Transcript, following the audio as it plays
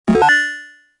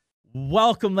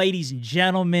Welcome, ladies and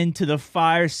gentlemen, to the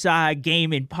Fireside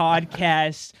Gaming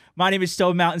Podcast. My name is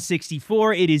Stone Mountain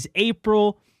 64. It is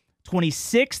April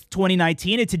 26th,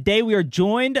 2019, and today we are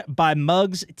joined by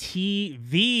Mugs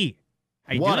TV.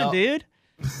 How you doing, dude?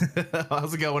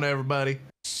 How's it going, everybody?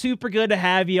 Super good to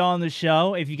have you on the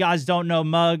show. If you guys don't know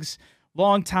Mugs,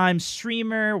 longtime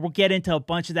streamer. We'll get into a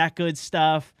bunch of that good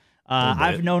stuff.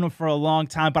 I've known him for a long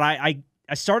time, but I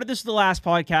started this with the last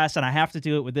podcast, and I have to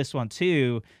do it with this one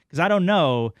too, because I don't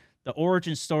know the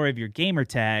origin story of your gamer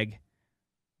tag,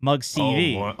 Mugs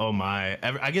TV. Oh my!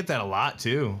 I get that a lot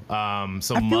too. So I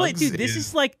feel Mugs like, dude, this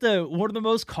is like one of the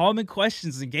most common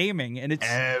questions in gaming, and it's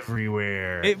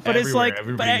everywhere. It's like,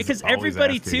 because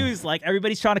everybody too is like,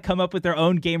 everybody's trying to come up with their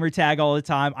own gamer tag all the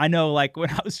time. I know, like when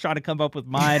I was trying to come up with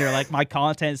mine or like my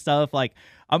content stuff, like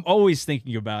I'm always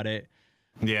thinking about it.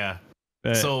 Yeah.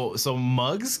 So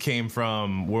Mugs came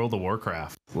from World of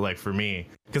Warcraft, like for me,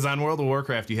 because on World of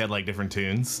Warcraft you had like different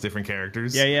tunes, different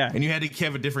characters. Yeah. And you had to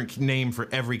have a different name for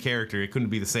every character. It couldn't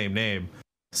be the same name.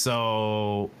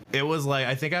 So it was like,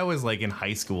 I think I was like in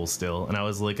high school still, and I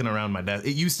was looking around my desk.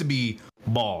 It used to be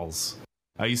Balls.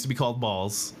 I used to be called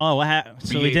Balls. Oh, what happened?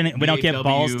 So we don't get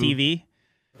Balls TV.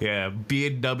 Yeah,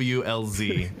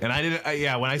 BWLZ. And I didn't,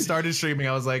 when I started streaming,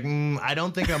 I was like, I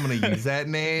don't think I'm going to use that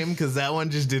name because that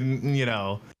one just didn't,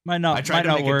 I tried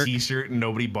to make a t-shirt and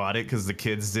nobody bought it because the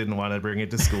kids didn't want to bring it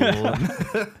to school.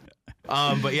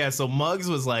 But yeah, so Mugs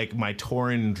was like my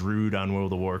Tauren Druid on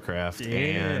World of Warcraft. Yeah.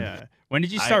 And when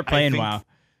did you start playing WoW?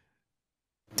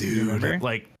 Dude,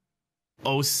 like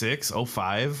 06,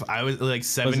 05. I was like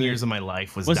 7 years of my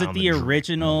life was it the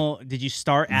original? Did you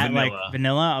start at vanilla? Like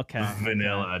vanilla? Okay,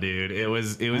 vanilla, dude. It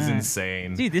was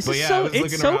insane, dude. This is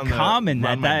it's so common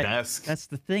that's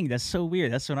the thing. That's so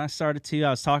weird. That's when I started too. I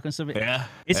was talking to somebody.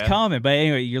 It's common, but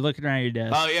anyway, you're looking around your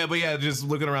desk. Oh yeah, but yeah, just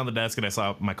looking around the desk and I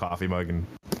saw my coffee mug and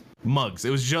Mugs.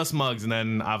 It was just Mugs, and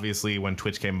then obviously when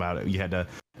Twitch came about, you had to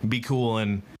be cool,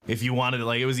 and if you wanted it,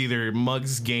 like it was either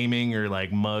Mugs Gaming or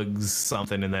like Mugs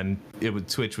something, and then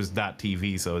Twitch was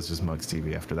 .tv, so it's just Mugs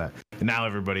TV after that. And now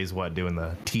everybody's doing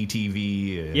the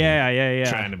TTV and yeah,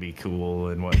 trying to be cool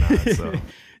and whatnot. So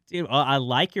dude, I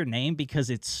like your name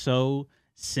because it's so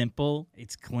simple,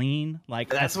 it's clean. Like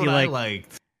that's what I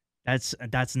liked.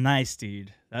 That's nice,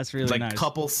 dude. That's really nice. Like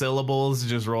couple syllables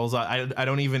just rolls out. I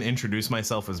don't even introduce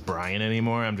myself as Brian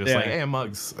anymore. I'm just like, hey, I'm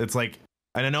Mugs. It's like,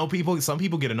 and I know some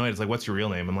people get annoyed. It's like, what's your real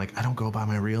name? I'm like, I don't go by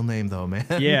my real name though, man.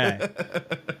 Yeah.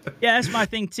 Yeah, that's my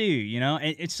thing too,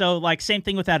 It's so like same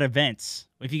thing with at events.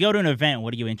 If you go to an event,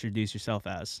 what do you introduce yourself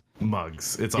as?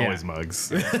 Mugs. It's always Mugs.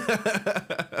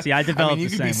 See, I developed you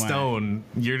the could same be Stone.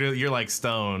 Way. You're like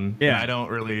Stone. Yeah. I don't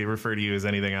really refer to you as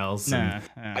anything else. Nah.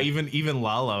 Even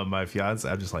Lala, my fiance,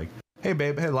 I'm just like, hey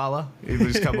babe, hey Lala.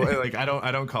 Just like I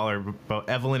don't call her, but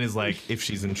Evelyn is like if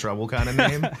she's in trouble kind of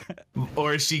name,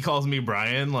 or if she calls me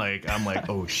Brian, like I'm like,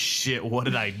 oh shit, what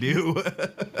did I do?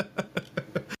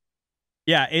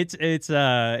 Yeah, it's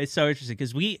so interesting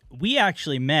because we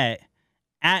actually met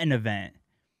at an event.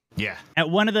 Yeah.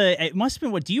 At one of it must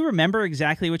have been do you remember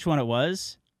exactly which one it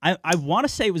was? I want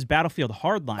to say it was Battlefield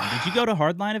Hardline. Did you go to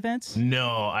Hardline events?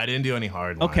 No, I didn't do any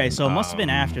Hardline. Okay, so it must have been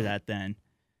after that then.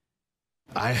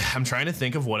 I'm trying to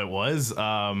think of what it was.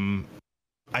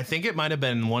 I think it might have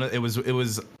been it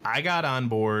was I got on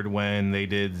board when they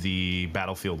did the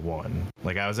Battlefield 1.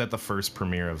 Like I was at the first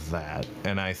premiere of that,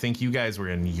 and I think you guys were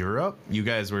in Europe. You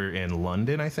guys were in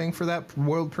London, I think, for that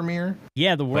world premiere.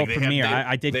 Yeah, the world premiere.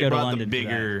 I did go to London.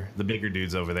 The bigger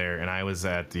dudes over there, and I was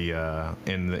at the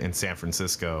in San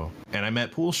Francisco, and I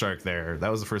met Pool Shark there.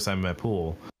 That was the first time I met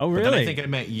Pool. Oh, really? But then I think I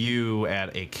met you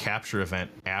at a capture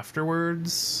event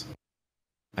afterwards.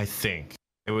 I think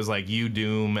it was like you,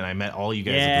 Doom, and I met all you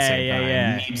guys at the same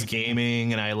time. Neebs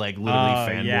Gaming, and I like literally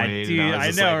fanboyed. Yeah, dude, and I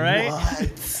was know, like, right?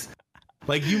 What?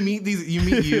 Like you meet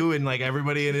you and like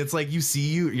everybody, and it's like you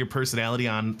see your personality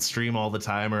on stream all the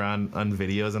time or on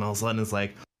videos, and all of a sudden it's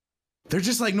like they're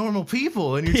just like normal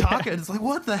people, and you're talking. It's like,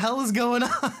 what the hell is going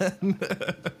on?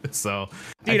 So,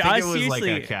 dude, I think it was like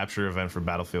a capture event for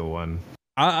Battlefield 1.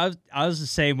 I was the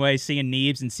same way, seeing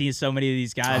Neebs and seeing so many of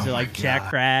these guys are like Jack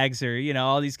Crags or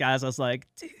all these guys. I was like,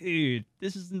 dude,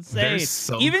 this is insane.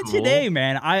 So even cool. Today,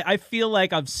 man, I feel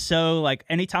like I'm so like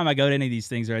anytime I go to any of these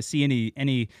things or I see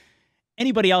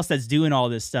anybody else that's doing all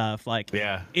this stuff, like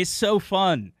it's so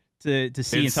fun to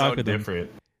see and talk with them.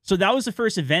 So that was the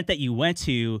first event that you went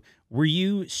to. Were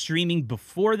you streaming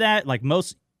before that? Like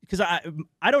because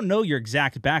I don't know your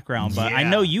exact background, but I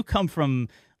know you come from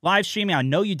live streaming. I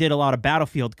know you did a lot of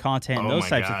Battlefield content and those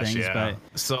types of things. But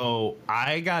so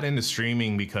I got into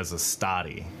streaming because of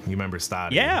Stoddy. You remember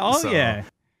Stoddy? Yeah. Oh, yeah.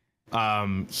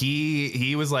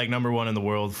 He was like number one in the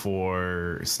world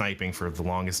for sniping for the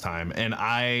longest time, and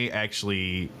I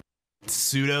actually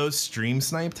pseudo stream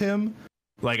sniped him.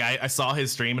 Like I saw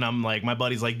his stream and I'm like, my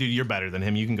buddy's like, dude, you're better than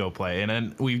him, you can go play. And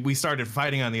then we started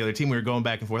fighting on the other team. We were going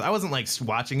back and forth. I wasn't like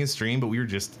watching his stream, but we were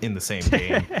just in the same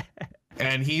game.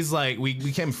 And he's like, we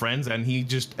became friends, and he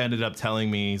just ended up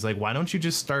telling me, he's like, why don't you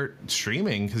just start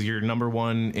streaming, because you're number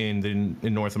one in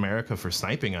North America for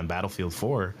sniping on Battlefield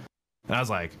 4. And I was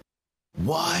like,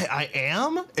 what? I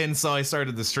am? And so I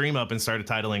started the stream up and started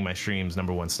titling my streams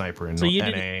number one sniper in NA.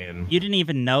 And you didn't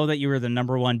even know that you were the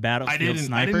number one Battlefield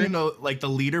sniper? I didn't even know, like, the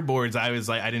leaderboards. I was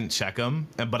like, I didn't check them,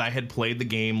 but I had played the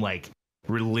game like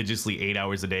religiously 8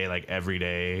 hours a day, like every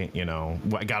day. You know,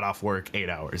 I got off work 8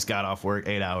 hours, got off work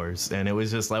 8 hours, and it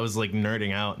was just, I was like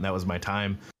nerding out, and that was my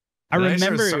time. I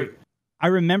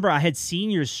remember I had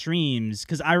seen your streams,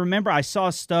 because I remember I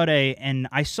saw Stude and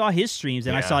I saw his streams,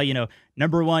 and I saw, you know,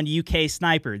 number one UK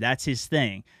sniper, that's his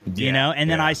thing, you know, and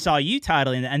then I saw you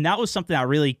titling, and that was something I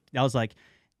was like,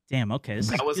 damn, okay,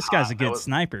 this guy's a good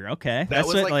sniper. Okay, that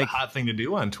was like the hot thing to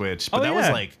do on Twitch, but that was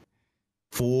like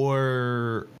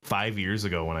 4-5 years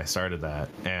ago when I started that,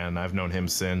 and I've known him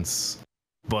since.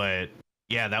 But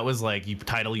yeah, that was like, you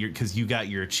title your, because you got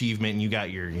your achievement and you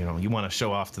got your, you know, you want to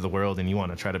show off to the world and you want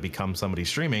to try to become somebody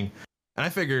streaming. And I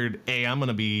figured, hey, I'm going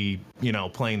to be, you know,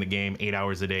 playing the game 8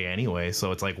 hours a day anyway.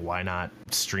 So it's like, why not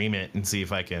stream it and see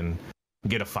if I can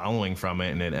get a following from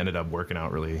it? And it ended up working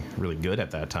out really, really good at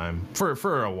that time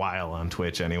for a while on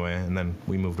Twitch anyway. And then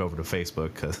we moved over to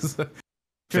Facebook, because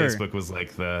Facebook was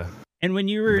like the... And when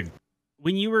you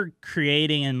were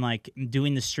creating and like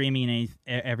doing the streaming and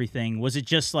everything, was it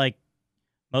just like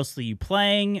mostly you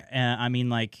playing? I mean,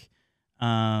 like,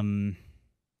 I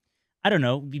don't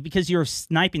know, because you were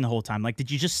sniping the whole time. Like, did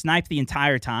you just snipe the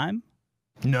entire time?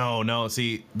 No.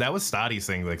 See, that was Stoddy's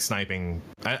thing, like sniping.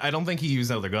 I don't think he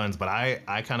used other guns, but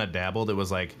I kind of dabbled. It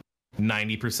was like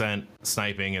 90%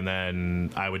 sniping, and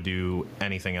then I would do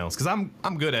anything else, because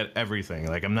I'm good at everything.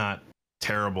 Like, I'm not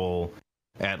terrible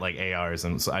at like ARs,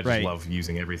 and so I just love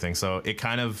using everything. So it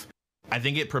kind of, I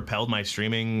think it propelled my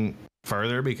streaming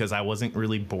further, because I wasn't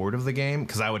really bored of the game,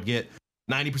 because I would get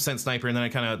 90% sniper, and then I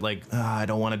kind of like, I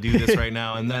don't want to do this right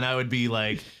now, and then I would be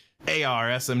like AR,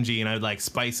 SMG, and I'd like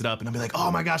spice it up, and I'd be like,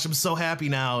 oh my gosh, I'm so happy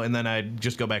now, and then I'd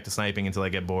just go back to sniping until I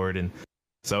get bored. And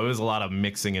so it was a lot of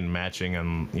mixing and matching,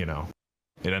 and you know,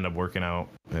 it ended up working out.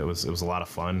 It was a lot of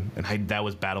fun, and that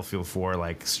was Battlefield 4,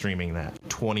 like streaming that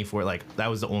 24, like that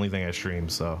was the only thing I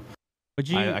streamed. So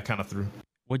I kind of threw.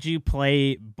 What'd you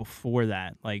play before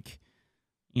that? Like,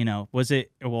 you know, was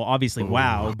it, well, obviously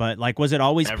WoW, but like, was it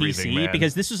always PC? Man.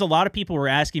 Because this was, a lot of people were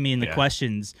asking me in the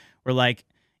questions, were like,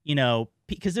 you know,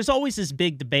 because there's always this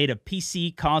big debate of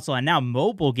PC, console, and now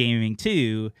mobile gaming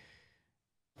too.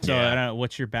 So I don't know,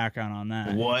 what's your background on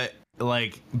that? What,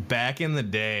 like, back in the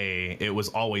day, it was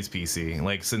always PC.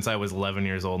 Like, since I was 11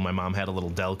 years old, my mom had a little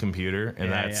Dell computer,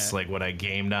 and that's like what I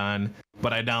gamed on.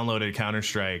 But I downloaded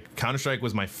Counter-Strike. Counter-Strike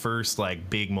was my first like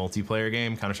big multiplayer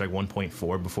game. Counter-Strike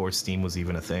 1.4, before Steam was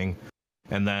even a thing.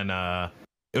 And then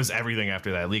it was everything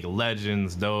after that: League of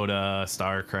Legends, Dota,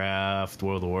 StarCraft,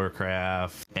 World of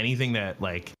Warcraft, anything that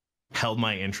like held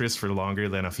my interest for longer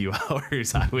than a few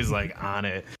hours. I was like on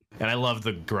it, and I loved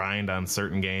the grind on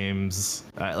certain games.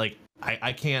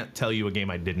 I can't tell you a game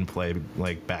I didn't play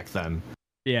like back then.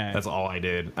 Yeah, that's all I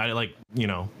did. I like, you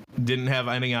know, didn't have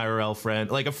any IRL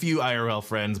friend, like a few IRL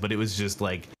friends, but it was just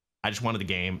like, I just wanted the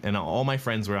game, and all my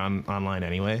friends were online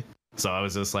anyway. So I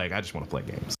was just like, I just want to play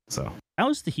games. So that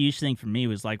was the huge thing for me,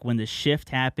 was like when the shift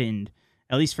happened,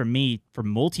 at least for me, for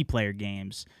multiplayer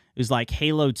games, it was like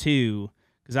Halo 2,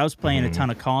 because I was playing a ton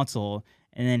of console,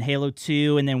 and then Halo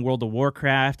 2, and then World of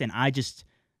Warcraft, and I just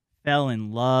fell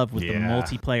in love with the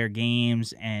multiplayer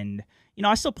games. And you know,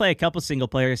 I still play a couple single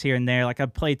players here and there. Like I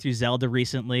played through Zelda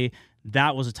recently.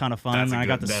 That was a ton of fun. I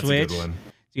got the Switch.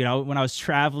 You know, when I was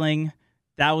traveling,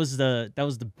 that was the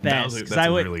best. That's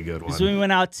a really good one. Because we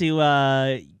went out to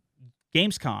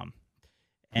Gamescom,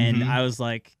 and I was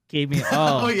like, it was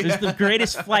the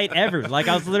greatest flight ever. Like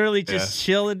I was literally just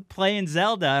chilling, playing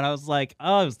Zelda, and I was like,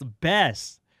 oh, it was the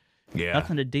best. Yeah,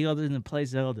 nothing to do other than play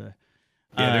Zelda.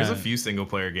 Yeah, there's a few single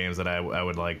player games that I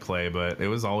would like play, but it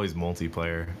was always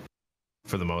multiplayer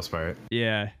for the most part.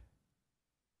 Yeah.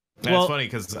 And it's funny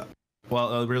because,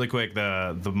 really quick,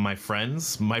 my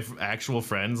friends, my actual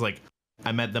friends, like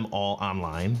I met them all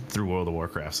online through World of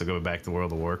Warcraft. So going back to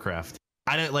World of Warcraft,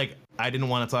 I didn't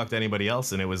want to talk to anybody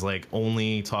else, and it was like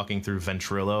only talking through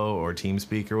Ventrilo or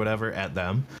TeamSpeak or whatever at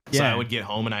them. So I would get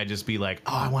home and I'd just be like,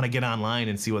 oh, I want to get online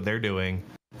and see what they're doing.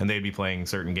 And they'd be playing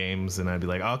certain games, and I'd be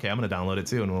like, oh, okay, I'm gonna download it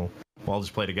too, and we'll all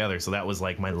just play together. So that was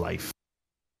like my life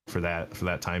for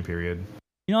that time period.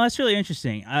 You know, that's really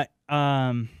interesting.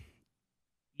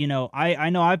 You know, I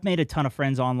know I've made a ton of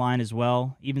friends online as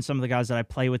well. Even some of the guys that I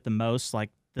play with the most,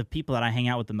 like the people that I hang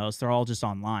out with the most, they're all just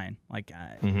online. Like,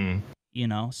 you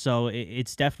know, so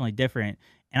it's definitely different.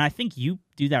 And I think you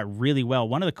do that really well.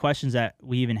 One of the questions that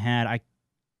we even had, I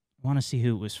want to see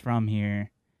who it was from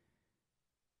here.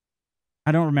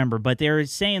 I don't remember, but they were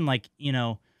saying like, you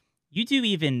know, you do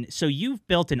even, so you've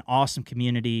built an awesome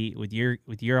community with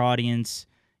your audience,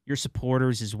 your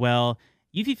supporters as well.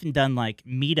 You've even done like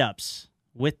meetups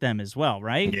with them as well,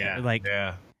 right? Yeah. Like,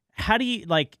 how do you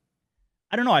like?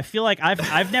 I don't know. I feel like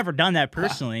I've never done that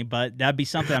personally, but that'd be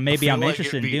something I'm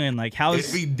interested in doing. Like, how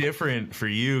is it'd be different for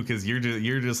you because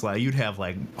you're just like you'd have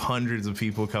like hundreds of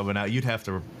people coming out. You'd have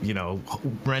to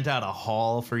rent out a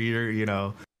hall for your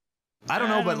I don't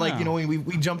know, but like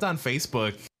we jumped on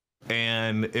Facebook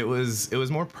and it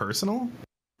was more personal.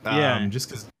 Just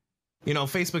because.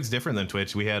 Facebook's different than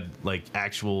Twitch. We had like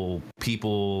actual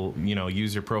people,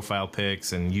 user profile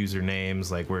pics and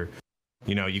usernames, like where,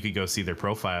 you could go see their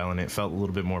profile and it felt a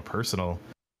little bit more personal.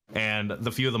 And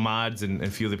the few of the mods and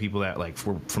a few of the people that like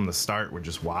were from the start were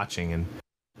just watching. And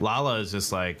Lala is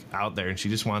just like out there and she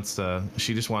just wants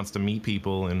to meet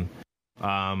people. And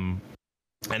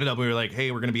ended up we were like,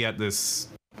 hey, we're gonna be at this.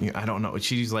 I don't know.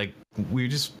 She's like, we were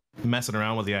just messing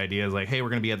around with the ideas like, hey, we're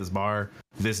gonna be at this bar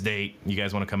this date, you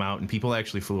guys want to come out? And people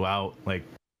actually flew out, like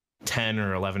 10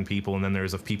 or 11 people, and then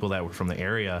there's people that were from the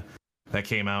area that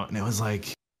came out, and it was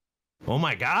like, oh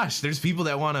my gosh, there's people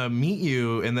that want to meet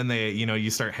you. And then they you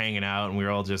start hanging out, and we were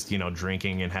all just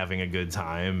drinking and having a good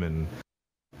time. And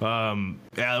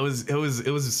it was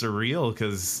surreal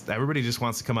because everybody just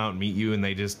wants to come out and meet you, and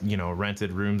they just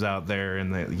rented rooms out there,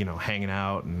 and they hanging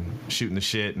out and shooting the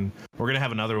shit. And we're gonna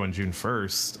have another one June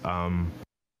 1st.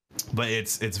 But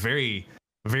it's very,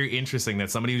 very interesting that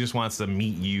somebody just wants to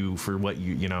meet you for what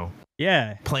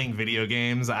playing video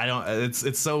games.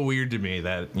 It's so weird to me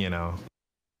that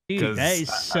dude, that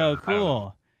is so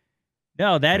cool.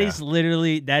 No, that is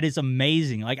literally, that is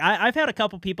amazing. Like I've had a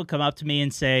couple people come up to me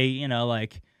and say,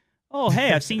 like, oh,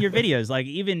 hey, I've seen your videos. Like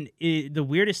even the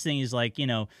weirdest thing is like,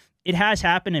 it has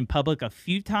happened in public a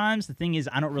few times. The thing is,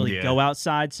 I don't really go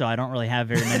outside, so I don't really have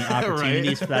very many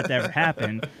opportunities for that to ever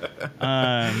happen.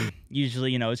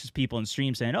 Usually, it's just people in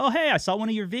stream saying, oh, hey, I saw one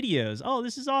of your videos. Oh,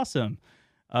 this is awesome.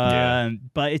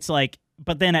 But it's like,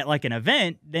 but then at like an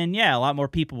event, then a lot more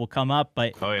people will come up.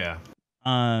 But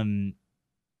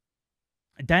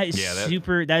that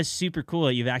is super cool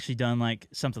that you've actually done like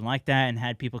something like that and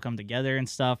had people come together and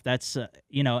stuff. That's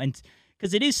and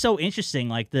because it is so interesting,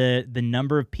 like the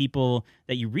number of people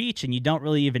that you reach, and you don't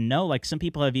really even know. Like some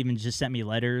people have even just sent me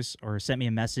letters or sent me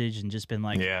a message and just been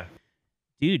like,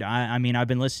 dude, I mean, I've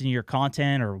been listening to your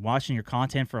content or watching your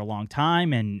content for a long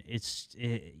time, and it's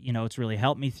really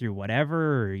helped me through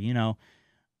whatever, or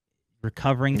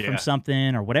recovering from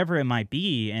something or whatever it might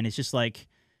be. And it's just like,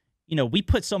 we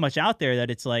put so much out there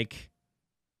that it's like,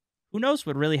 who knows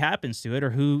what really happens to it or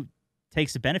who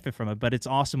takes the benefit from it. But it's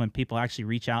awesome when people actually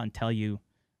reach out and tell you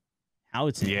how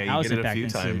it's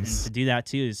impacting. And to do that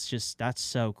too is just, that's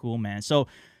so cool, man. So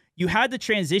you had the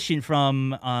transition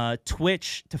from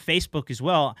Twitch to Facebook as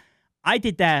well. I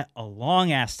did that a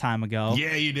long ass time ago.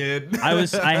 Yeah, you did. I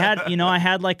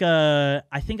had like I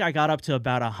think I got up to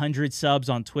about 100 subs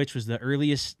on Twitch was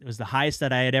the highest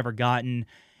that I had ever gotten.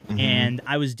 And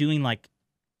I was doing like,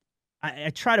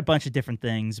 I tried a bunch of different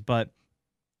things, but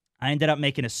I ended up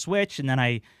making a switch, and then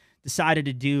I decided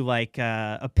to do like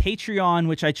a Patreon,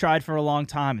 which I tried for a long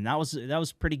time, and that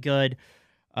was pretty good.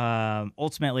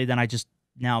 Ultimately, then I just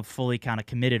now fully kind of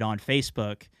committed on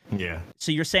Facebook. Yeah.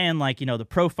 So you're saying like, the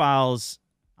profiles,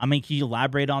 I mean, can you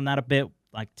elaborate on that a bit?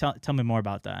 Like tell me more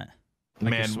about that. Like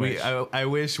man, I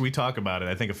wish we talk about it.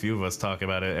 I think a few of us talk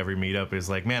about it every meetup. Is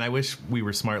like, man, I wish we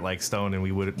were smart like Stone and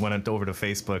we went over to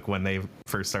Facebook when they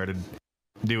first started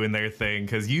doing their thing.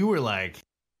 Because you were like,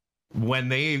 when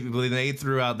they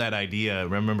threw out that idea,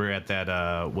 remember at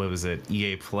that what was it,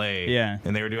 EA Play? Yeah.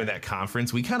 And they were doing that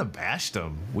conference. We kind of bashed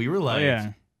them. We were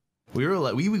like,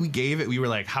 we gave it. We were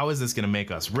like, how is this going to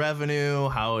make us revenue?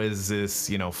 How is this,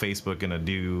 Facebook going to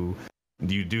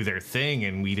do their thing?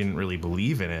 And we didn't really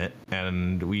believe in it.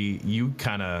 And we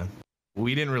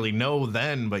didn't really know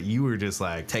then, but you were just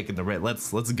like taking the red.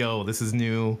 Let's go. This is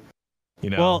new.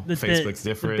 Well, Facebook's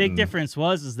different. The big difference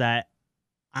was that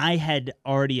I had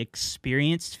already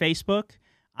experienced Facebook.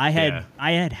 I had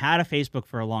a Facebook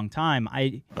for a long time.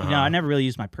 I never really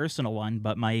used my personal one,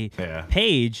 but my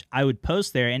page, I would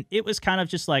post there, and it was kind of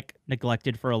just like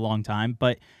neglected for a long time.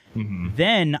 But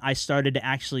then I started to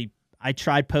actually, I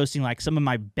tried posting like some of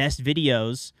my best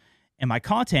videos and my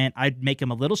content. I'd make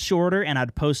them a little shorter and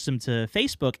I'd post them to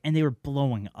Facebook, and they were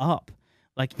blowing up.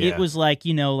 Like it was like,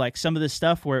 you know, like some of the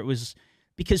stuff where it was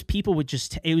because people would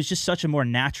just, it was just such a more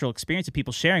natural experience of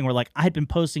people sharing, where like I had been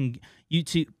posting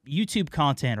YouTube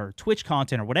content or Twitch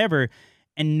content or whatever,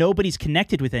 and nobody's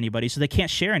connected with anybody, so they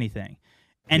can't share anything.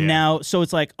 And now, so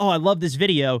it's like, oh, I love this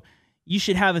video, you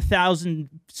should have 1,000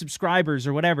 subscribers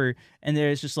or whatever. And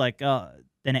there's just like, then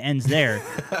it ends there.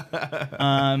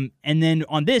 And then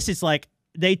on this, it's like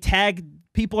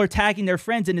people are tagging their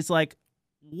friends, and it's like,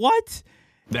 what?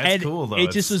 That's cool though.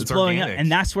 It just was blowing up.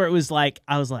 And that's where it was like,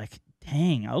 I was like,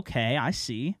 dang, okay, I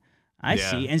see.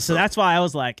 And so that's why I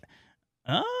was like,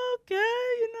 okay,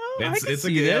 you know, I can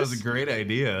see this. It was a great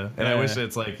idea. And I wish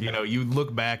it's like, you know, you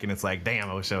look back and it's like, damn,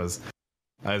 I wish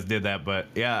I did that. But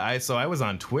yeah, so I was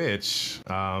on Twitch.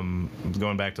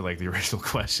 Going back to like the original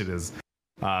question is,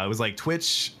 it was like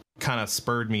Twitch kind of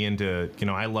spurred me into, you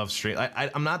know, I love stream.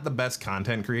 I'm not the best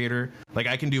content creator. Like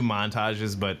I can do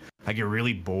montages, but I get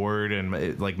really bored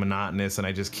and like monotonous, and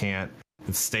I just can't.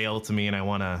 It's stale to me, and I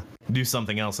want to do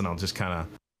something else, and I'll just kind of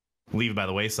leave it by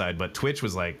the wayside. But Twitch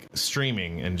was like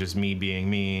streaming and just me being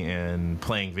me and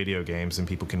playing video games, and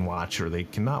people can watch or they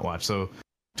cannot watch. So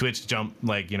Twitch jumped,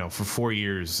 like, you know, for 4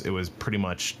 years, it was pretty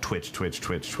much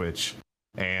Twitch,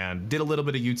 and did a little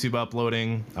bit of YouTube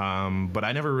uploading. But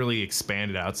I never really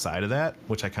expanded outside of that,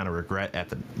 which I kind of regret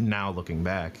now looking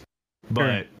back.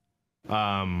 But,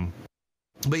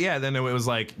 but yeah, then it was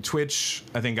like Twitch,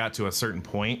 I think, got to a certain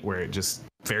point where it just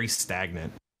very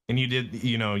stagnant. And you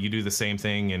do the same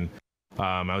thing. And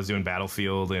I was doing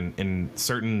Battlefield, and in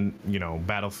certain, you know,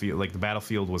 Battlefield, like the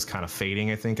Battlefield was kind of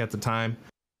fading, I think, at the time.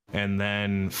 And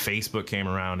then Facebook came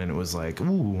around, and it was like,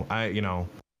 ooh, I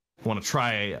want to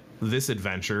try this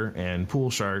adventure. And Pool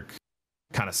Shark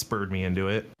kind of spurred me into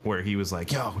it, where he was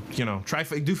like, yo, you know,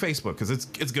 do Facebook, because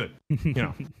it's good. You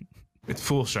know, it's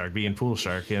Pool Shark being Pool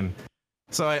Shark. And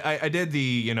so I did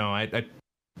I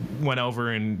went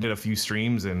over and did a few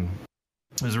streams, and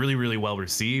it was really, really well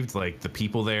received, like the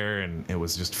people there, and it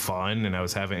was just fun, and I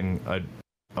was having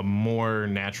a more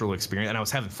natural experience, and I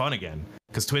was having fun again,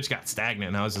 because Twitch got stagnant,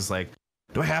 and I was just like,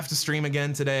 do I have to stream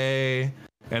again today?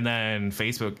 And then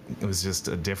Facebook, it was just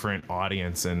a different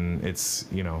audience, and it's,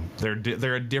 you know,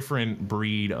 they're a different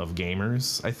breed of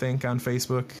gamers, I think, on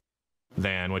Facebook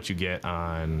than what you get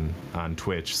on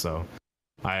Twitch. So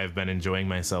I've been enjoying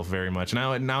myself very much.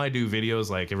 Now I do videos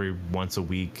like every once a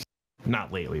week.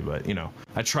 Not lately, but, you know,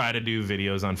 I try to do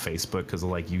videos on Facebook because,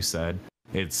 like you said,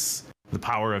 it's the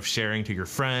power of sharing to your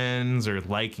friends or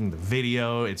liking the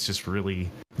video. It's just really,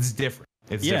 it's different.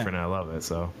 It's different, and I love it.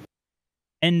 So,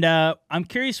 and I'm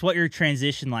curious what your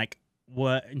transition, like,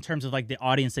 what in terms of like the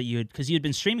audience that because you had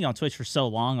been streaming on Twitch for so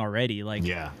long already. Like,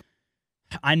 yeah,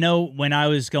 I know when I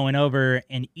was going over,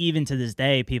 and even to this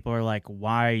day, people are like,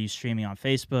 why are you streaming on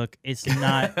Facebook? It's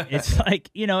not, it's like,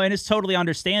 you know, and it's totally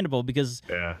understandable, because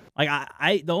like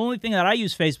I the only thing that I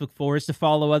use Facebook for is to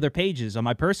follow other pages on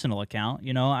my personal account.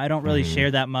 You know, I don't really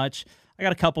share that much. I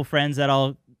got a couple friends that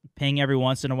I'll ping every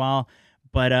once in a while,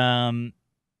 but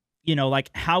you know, like,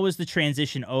 how was the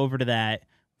transition over to that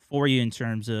for you in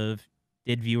terms of,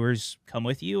 did viewers come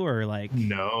with you, or like?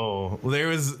 No, there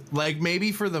was like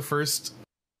maybe for the first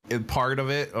part of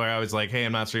it where I was like, hey,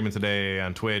 I'm not streaming today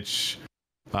on Twitch,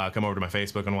 come over to my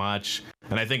Facebook and watch.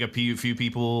 And I think a few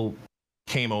people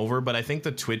came over, but I think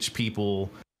the Twitch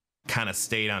people kind of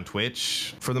stayed on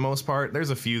Twitch for the most part. There's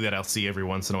a few that I'll see every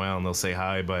once in a while, and they'll say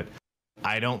hi, but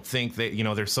I don't think that, you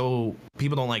know,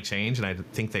 people don't like change, and I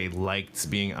think they liked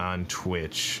being on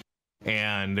Twitch.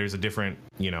 And there's a different,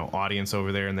 you know, audience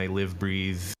over there, and they live,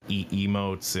 breathe, eat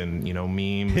emotes and, you know,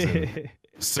 memes and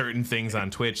certain things on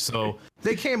Twitch. So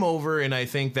they came over, and I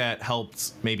think that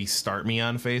helped maybe start me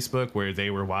on Facebook, where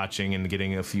they were watching and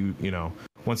getting a few, you know,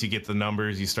 once you get the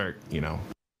numbers, you start, you know,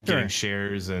 getting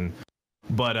shares.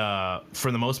 But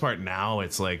for the most part now,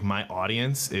 it's like my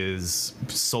audience is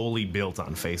solely built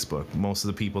on Facebook. Most of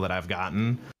the people that I've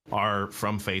gotten are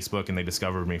from Facebook, and they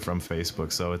discovered me from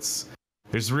Facebook. So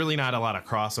there's really not a lot of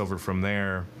crossover from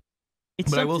there.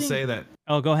 But I will say that.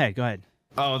 Oh, go ahead.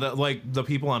 Oh, the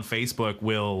people on Facebook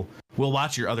will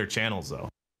watch your other channels though.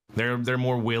 They're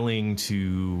more willing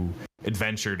to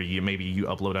adventure to you. Maybe you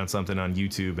upload on something on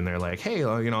YouTube, and they're like, hey,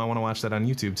 you know, I want to watch that on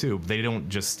YouTube too. They don't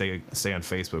just stay on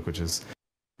Facebook, which is,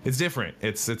 it's different.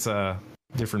 It's a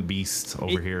different beast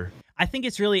over here. I think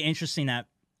it's really interesting that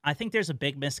I think there's a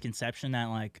big misconception that,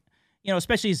 like, you know,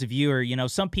 especially as a viewer, you know,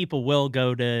 some people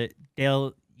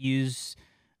they'll use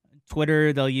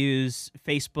Twitter, they'll use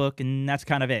Facebook, and that's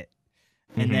kind of it.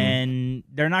 And then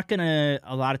they're not going to,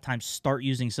 a lot of times, start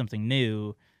using something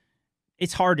new.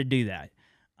 it's hard to do that.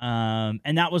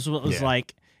 And that was what was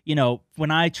like, you know,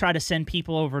 when I try to send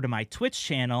people over to my Twitch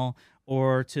channel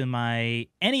or to my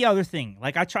any other thing,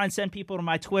 like I try and send people to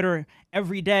my Twitter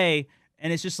every day,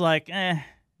 and it's just like,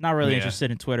 not really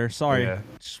interested in Twitter. Sorry,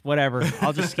 just whatever.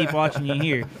 I'll just keep watching you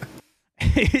here.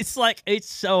 It's like, it's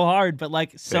so hard, but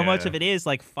like so much of it is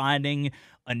like finding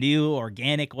a new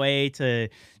organic way to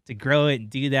grow it and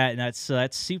do that. And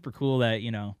that's super cool that,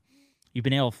 you know, you've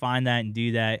been able to find that and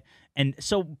do that. And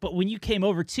so, but when you came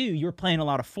over too, you were playing a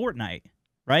lot of Fortnite,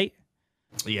 right?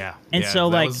 Yeah. And so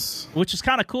like, which is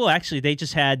kind of cool. Actually, they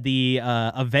just had the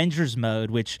Avengers mode,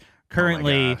 which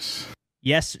currently,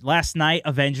 last night,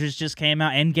 Avengers just came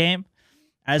out, Endgame,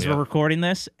 as we're recording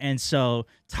this. And so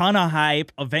ton of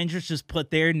hype. Avengers just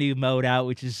put their new mode out,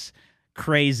 which is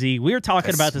crazy. We were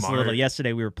talking about this a little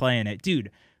yesterday. We were playing it. Dude,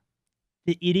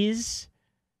 this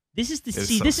is the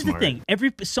thing.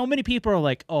 So many people are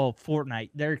like, oh, Fortnite.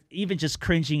 They're even just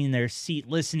cringing in their seat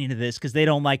listening to this because they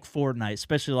don't like Fortnite,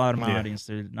 especially a lot of my audience.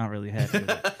 They're not really happy with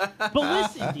it. But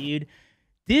listen, dude,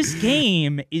 this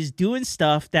game is doing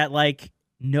stuff that like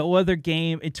no other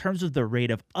game in terms of the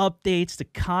rate of updates, the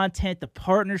content, the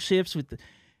partnerships with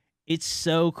it's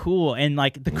so cool. And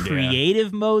like the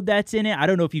creative mode that's in it. I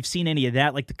don't know if you've seen any of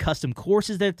that, like the custom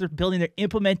courses that they're building, they're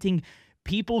implementing.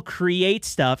 People create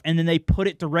stuff and then they put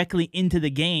it directly into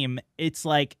the game. It's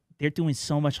like they're doing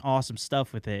so much awesome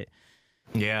stuff with it.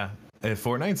 Yeah.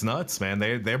 Fortnite's nuts, man.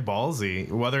 They're ballsy.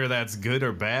 Whether that's good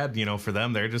or bad, you know, for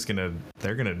them, they're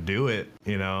gonna do it,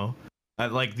 you know.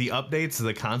 Like the updates,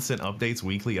 the constant updates,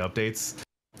 weekly updates,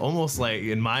 almost like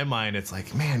in my mind, it's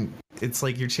like, man, it's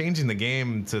like you're changing the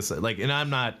game to like, and I'm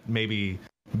not maybe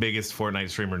biggest Fortnite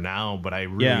streamer now, but I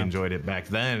really enjoyed it back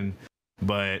then.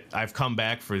 But I've come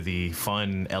back for the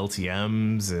fun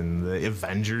LTMs, and the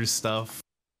Avengers stuff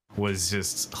was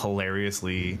just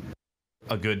hilariously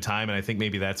a good time. And I think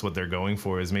maybe that's what they're going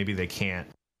for, is maybe they can't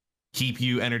keep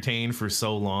you entertained for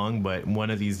so long, but one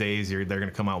of these days they're going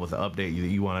to come out with an update that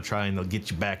you want to try, and they'll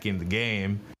get you back in the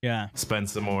game. Yeah. Spend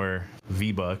some more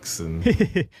V-Bucks.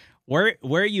 And where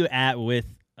are you at with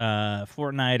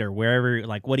Fortnite or wherever?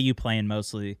 Like, what are you playing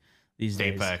mostly these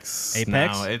days? Apex.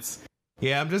 Now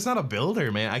I'm just not a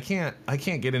builder, man. I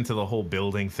can't get into the whole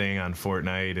building thing on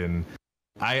Fortnite, and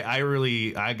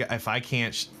if I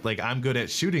can't like, I'm good at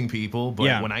shooting people,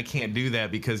 but when I can't do that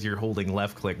because you're holding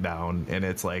left click down, and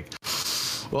it's like,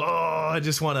 oh, I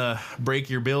just want to break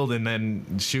your build and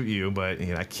then shoot you, but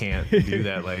you know, I can't do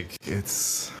that. Like,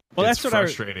 it's that's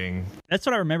frustrating. That's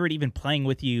what I remembered even playing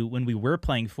with you when we were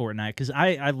playing Fortnite, because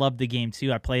I loved the game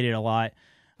too. I played it a lot.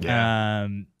 Yeah.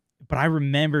 But I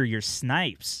remember your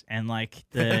snipes and like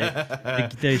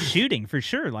the shooting for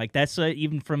sure. Like that's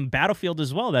even from Battlefield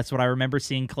as well. That's what I remember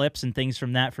seeing clips and things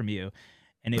from that from you.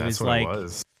 And was like,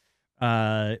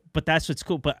 but that's what's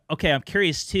cool. But okay, I'm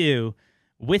curious too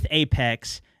with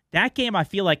Apex. That game, I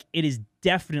feel like it is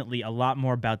definitely a lot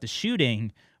more about the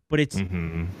shooting, but it's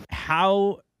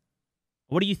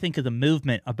what do you think of the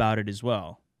movement about it as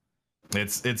well?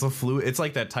 It's a fluid. It's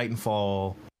like that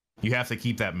Titanfall. You have to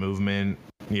keep that movement,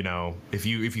 you know, if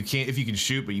you can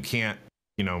shoot, but you can't,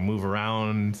 you know, move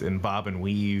around and bob and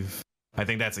weave. I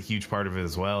think that's a huge part of it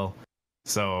as well.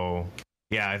 So,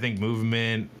 yeah, I think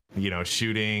movement, you know,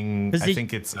 shooting,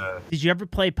 think it's... Did you ever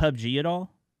play PUBG at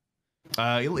all?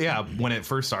 Yeah, when it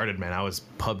first started, man, I was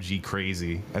PUBG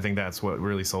crazy. I think that's what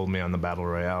really sold me on the Battle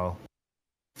Royale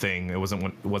thing. It wasn't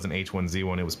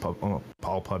H1Z1, it was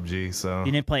all PUBG. So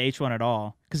you didn't play H1 at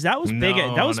all, because that was big.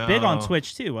 That was big on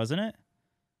Twitch too, wasn't it?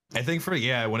 I think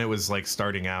when it was like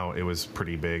starting out, it was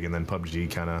pretty big, and then PUBG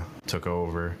kind of took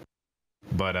over.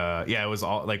 But it was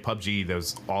all like PUBG. That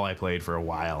was all I played for a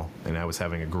while, and I was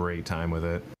having a great time with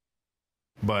it.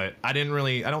 But I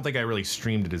don't think I really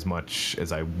streamed it as much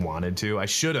as I wanted to. I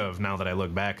should have, now that I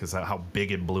look back, because how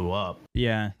big it blew up.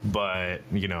 Yeah. But,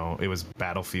 you know, it was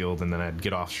Battlefield, and then I'd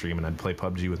get off stream and I'd play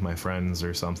PUBG with my friends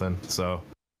or something. So,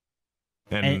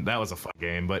 and that was a fun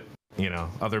game. But, you know,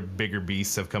 other bigger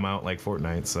beasts have come out like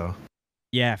Fortnite, so.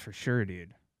 Yeah, for sure,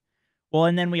 dude. Well,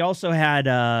 and then we also had,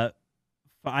 I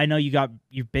know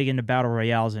you're big into Battle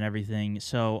Royales and everything.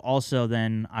 So also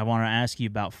then I want to ask you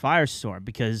about Firestorm,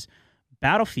 because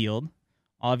Battlefield,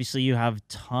 obviously you have a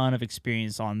ton of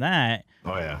experience on that.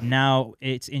 Oh, yeah. Now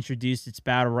it's introduced its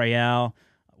Battle Royale.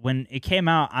 When it came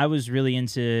out, I was really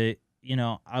into, you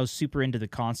know, I was super into the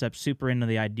concept, super into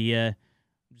the idea.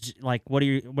 Like, what are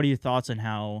your thoughts on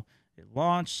how it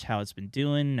launched, how it's been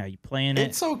doing? Are you playing it?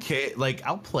 It's okay. Like,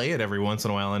 I'll play it every once in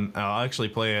a while, and I'll actually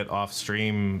play it off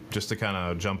stream just to kind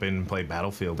of jump in and play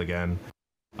Battlefield again.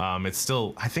 It's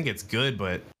still, I think it's good,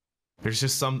 but there's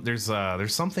just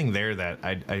there's something there that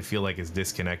I feel like is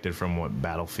disconnected from what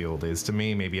Battlefield is to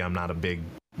me. Maybe I'm not a big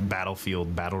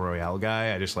Battlefield battle royale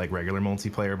guy. I just like regular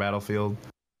multiplayer Battlefield.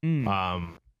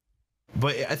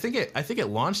 But I think it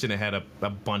launched and it had a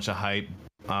bunch of hype.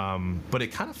 But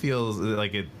it kind of feels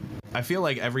like I feel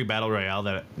like every battle royale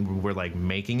that we're like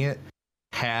making it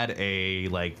had a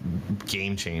like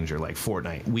game changer, like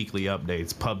Fortnite weekly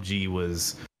updates. PUBG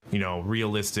was, you know,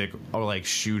 realistic or like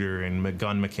shooter and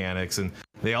gun mechanics, and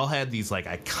they all had these like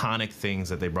iconic things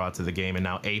that they brought to the game. And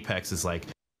now Apex is like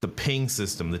the ping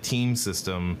system, the team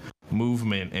system,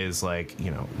 movement is like,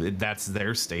 you know, that's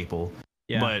their staple.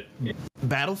 Yeah. But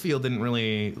Battlefield didn't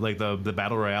really like the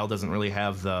battle royale doesn't really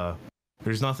have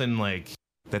there's nothing like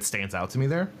that stands out to me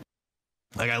there.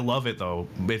 Like I love it though.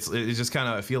 It's just kind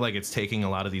of, I feel like it's taking a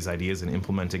lot of these ideas and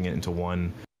implementing it into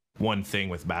one thing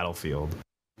with Battlefield.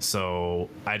 So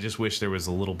I just wish there was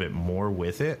a little bit more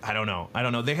with it. I don't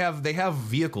know. They have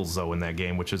vehicles though in that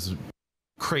game, which is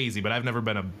crazy, but I've never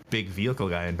been a big vehicle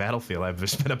guy in Battlefield. I've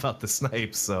just been about the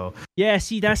snipes. So yeah,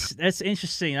 see, that's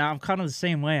interesting. I'm kind of the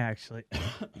same way actually.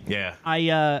 Yeah.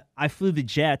 I flew the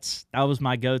jets. That was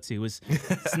my go-to. Was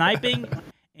sniping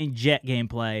and jet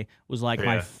gameplay was like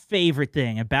my favorite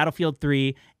thing. And Battlefield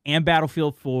 3 and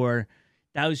Battlefield 4,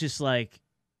 that was just like,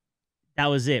 that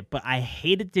was it. But I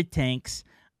hated the tanks.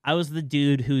 I was the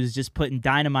dude who's just putting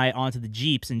dynamite onto the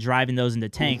Jeeps and driving those into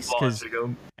tanks, because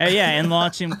and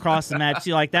launching them across the map.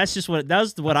 See, like that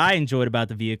was what I enjoyed about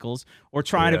the vehicles. Or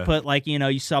trying to put, like, you know,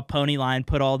 you saw Ponyline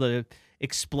put all the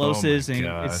explosives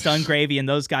and Stun Gravy and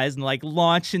those guys and like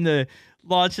launching the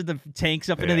tanks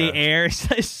up into the air. It's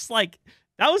just like,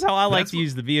 that was how I like to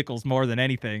use the vehicles more than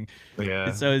anything. Yeah.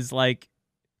 And so it's like,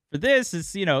 for this,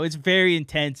 it's, you know, it's very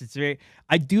intense.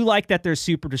 I do like that they're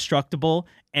super destructible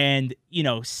and, you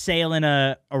know, sailing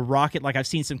a rocket. Like I've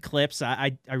seen some clips.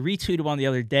 I retweeted one the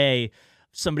other day.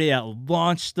 Somebody that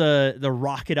launched the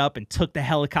rocket up and took the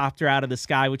helicopter out of the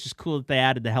sky, which is cool that they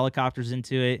added the helicopters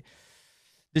into it.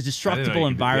 The destructible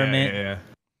environment. Yeah.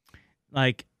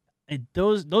 Like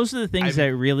those are the things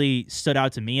that really stood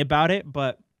out to me about it.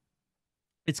 But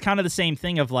it's kind of the same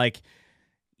thing of like,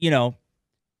 you know,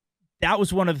 that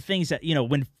was one of the things that, you know,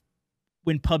 when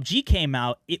PUBG came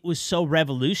out, it was so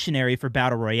revolutionary for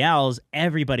battle royales.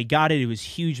 Everybody got it. It was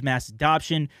huge mass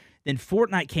adoption. Then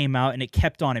Fortnite came out and it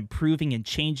kept on improving and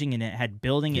changing, and it had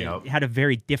building. It had a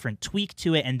very different tweak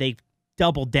to it, and they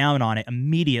doubled down on it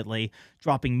immediately,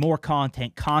 dropping more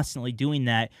content, constantly doing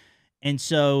that. And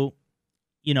so,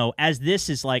 you know, as this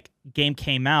is like game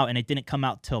came out and it didn't come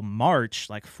out till March,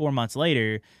 like 4 months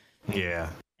later. Yeah.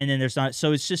 And then there's not,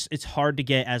 so it's hard to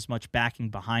get as much backing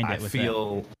behind it.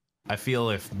 I feel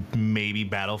if maybe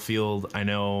Battlefield, I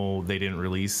know they didn't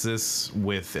release this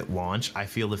at launch. I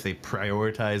feel if they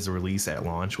prioritized the release at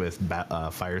launch with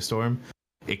Firestorm,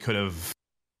 it could have,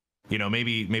 you know,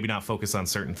 maybe not focus on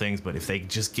certain things, but if they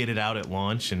just get it out at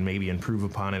launch and maybe improve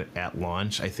upon it at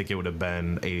launch, I think it would have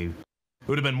been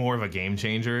more of a game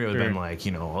changer. It would have been like,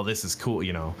 you know, oh, this is cool,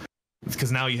 you know.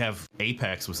 Because now you have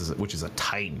Apex, which is a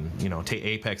titan. You know,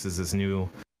 Apex is this new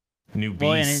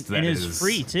beast. And it's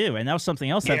free too, and that was something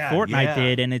else that Fortnite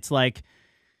did. And it's like,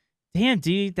 damn,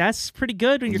 dude, that's pretty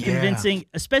good when you're convincing,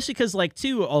 especially because, like,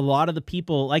 too, a lot of the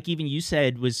people, like even you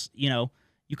said, was, you know,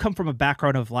 you come from a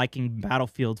background of liking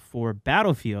Battlefield for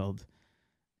Battlefield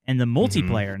and the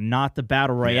multiplayer, not the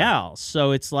battle royale.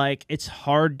 So it's like it's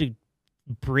hard to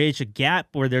bridge a gap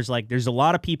where there's a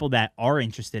lot of people that are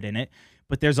interested in it.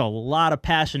 But there's a lot of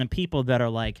passionate people that are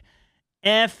like,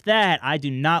 F that. I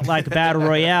do not like battle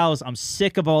royales. I'm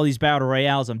sick of all these battle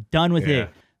royales. I'm done with it.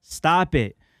 Stop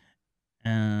it.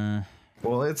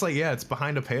 Well, it's like, it's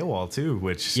behind a paywall too,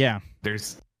 which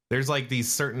there's like these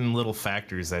certain little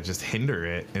factors that just hinder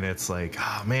it. And it's like,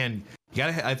 oh man,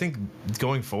 I think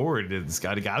going forward, it's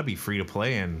got to be free to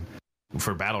play and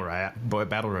for battle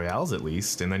royales at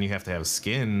least. And then you have to have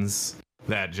skins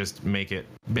that just make it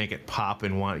pop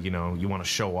and you want to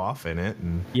show off in it.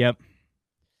 And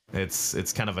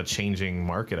it's kind of a changing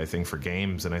market, I think, for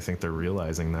games, and I think they're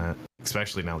realizing that,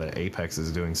 especially now that Apex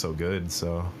is doing so good.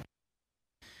 So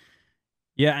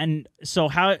and so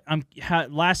how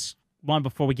last one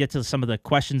before we get to some of the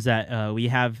questions that we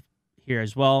have here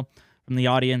as well from the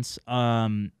audience.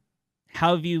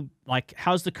 How's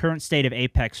the current state of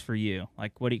Apex for you?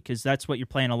 Like, because that's what you're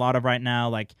playing a lot of right now.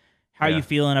 Like, how are you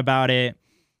feeling about it?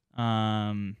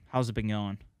 How's it been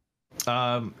going?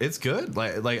 It's good.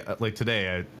 Like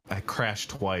today, I crashed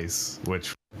twice,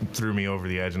 which threw me over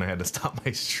the edge, and I had to stop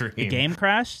my stream. The game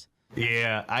crashed?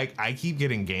 Yeah, I keep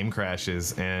getting game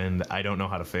crashes, and I don't know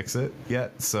how to fix it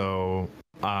yet. So,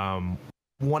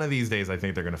 one of these days, I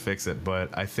think they're gonna fix it.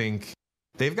 But I think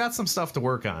they've got some stuff to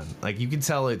work on. Like you can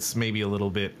tell it's maybe a little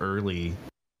bit early,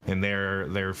 and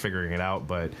they're figuring it out.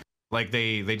 But like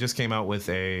they just came out with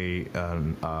a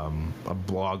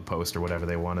blog post or whatever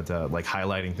they wanted to, like,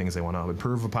 highlighting things they want to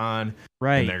improve upon.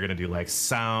 Right. And they're gonna do like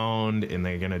sound, and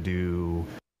they're gonna do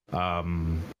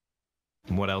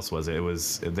what else was it? It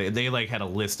was they like had a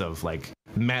list of like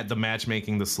the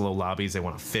matchmaking, the slow lobbies. They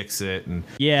want to fix it, and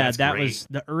yeah, that was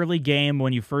the early game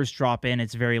when you first drop in.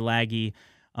 It's very laggy.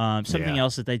 Something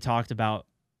else that they talked about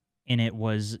in it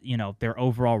was, you know, their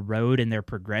overall road and their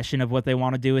progression of what they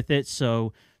want to do with it.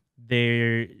 So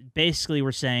they basically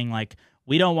were saying like,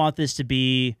 we don't want this to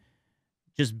be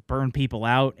just burn people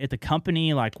out at the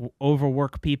company, like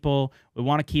overwork people. We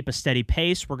want to keep a steady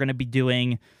pace. We're going to be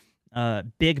doing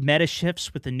big meta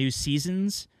shifts with the new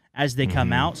seasons as they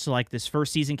come out. So like this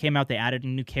first season came out, they added a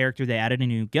new character, they added a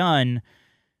new gun,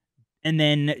 and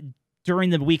then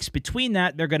during the weeks between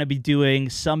that, they're going to be doing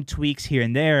some tweaks here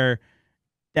and there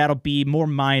that'll be more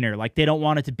minor. Like they don't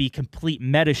want it to be complete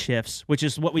meta shifts, which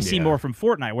is what we see more from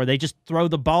Fortnite, where they just throw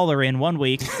the baller in one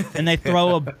week and they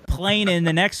throw a plane in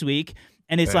the next week,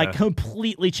 and it's like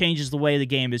completely changes the way the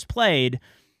game is played.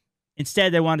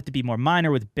 Instead, they want it to be more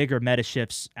minor with bigger meta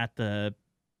shifts at the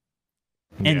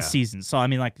end season. So, I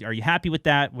mean, like, are you happy with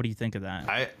that? What do you think of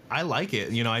that? I like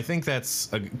it. You know, I think that's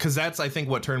because that's, I think,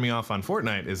 what turned me off on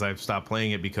Fortnite is I've stopped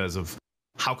playing it because of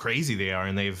how crazy they are.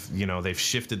 And they've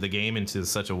shifted the game into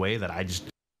such a way that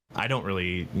I don't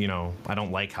really, I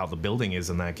don't like how the building is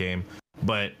in that game.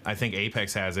 But I think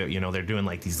Apex has it. You know, they're doing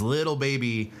like these little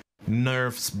baby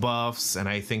nerfs, buffs, and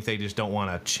I think they just don't want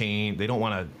to change. They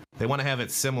want to have it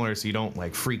similar so you don't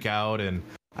like freak out. And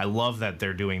I love that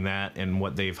they're doing that, and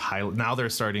what they've now they're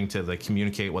starting to like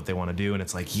communicate what they want to do, and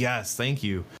it's like, yes, thank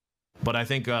you. But I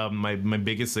think my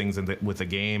biggest things with the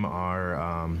game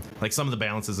are like some of the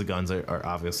balances of guns are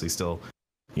obviously still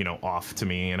off to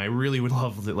me, and I really would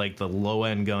love the low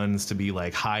end guns to be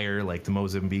like higher, like the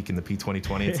Mozambique and the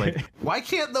P2020. It's like, why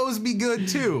can't those be good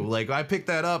too? Like I picked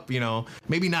that up,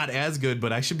 maybe not as good,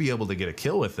 but I should be able to get a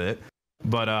kill with it.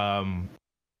 But I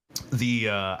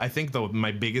think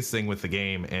my biggest thing with the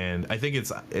game, and I think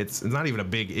it's not even a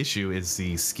big issue, is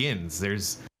the skins.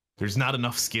 There's not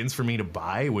enough skins for me to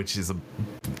buy, which is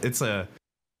it's a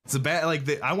bad,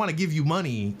 like, I want to give you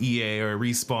money, EA or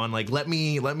Respawn, like let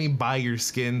me buy your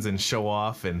skins and show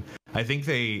off. And I think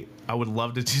I would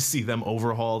love to just see them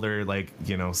overhaul their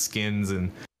skins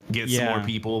and get some more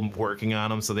people working on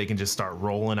them so they can just start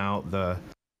rolling out the.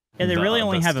 Yeah, they really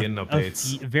only have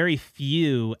very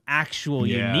few actual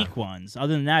unique ones.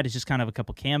 Other than that, it's just kind of a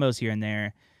couple camos here and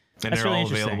there. And they're all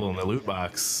available in the loot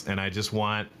box. And I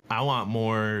want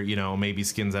more, maybe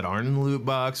skins that aren't in the loot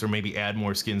box, or maybe add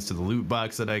more skins to the loot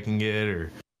box that I can get,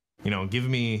 or give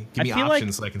me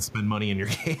options so I can spend money in your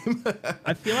game.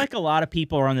 I feel like a lot of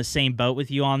people are on the same boat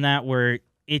with you on that, where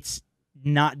it's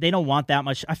not, they don't want that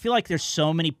much. I feel like there's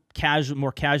so many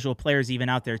more casual players even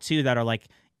out there too that are like,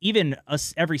 even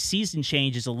every season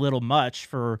change is a little much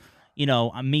for,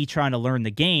 me trying to learn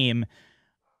the game.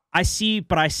 I see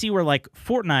where like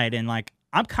Fortnite, and like,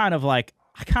 I kind of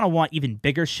want even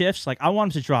bigger shifts. Like I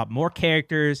want them to drop more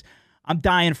characters. I'm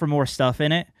dying for more stuff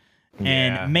in it.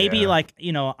 And maybe like,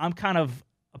 I'm kind of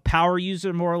a power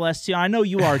user more or less too. I know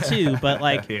you are too, but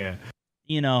like, I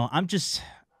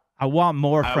want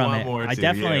more from it. I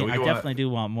definitely do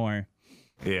want more.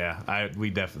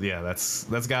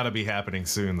 That's got to be happening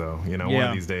soon though. One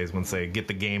of these days, once they get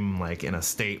the game like in a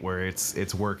state where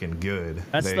it's working good.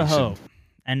 That's the hope.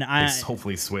 And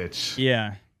hopefully switch.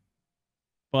 Yeah.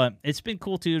 But it's been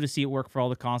cool too to see it work for all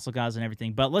the console guys and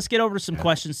everything. But let's get over to some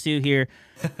questions too here.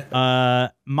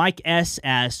 Mike S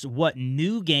asks, what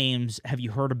new games have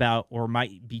you heard about or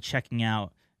might be checking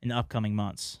out in the upcoming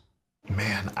months?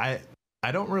 Man, I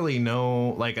don't really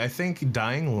know. Like, I think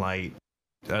Dying Light,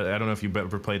 I don't know if you've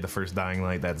ever played the first Dying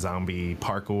Light, that zombie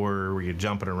parkour where you're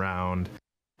jumping around.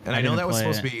 And I know that was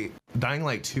supposed to be, Dying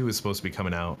Light 2 is supposed to be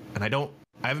coming out. And I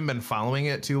haven't been following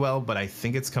it too well, but I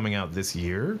think it's coming out this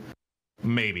year.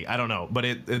 Maybe, I don't know. But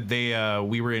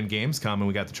we were in Gamescom and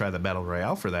we got to try the Battle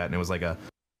Royale for that. And it was like a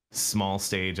small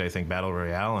stage, I think, Battle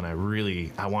Royale. And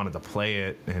I wanted to play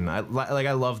it. And I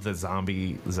love the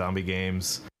zombie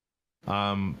games.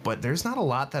 But there's not a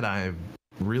lot that I'm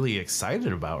really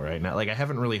excited about right now. Like, I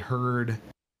haven't really heard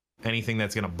anything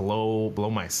that's gonna blow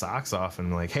my socks off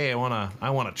and like, hey, I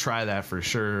wanna try that for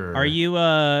sure. Are you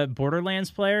a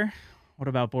Borderlands player? What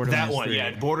about Borderlands? That one, 3?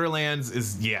 yeah. Borderlands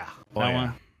is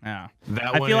one. Yeah.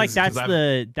 I feel like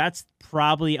that's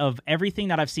probably, of everything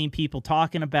that I've seen people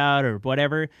talking about or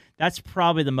whatever, that's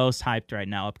probably the most hyped right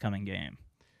now upcoming game.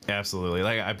 Absolutely.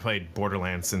 Like I played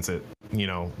Borderlands since it,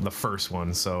 the first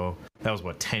one. So that was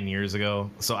 10 years ago.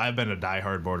 So I've been a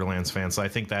diehard Borderlands fan. So I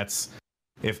think that's,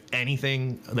 if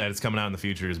anything that is coming out in the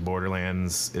future is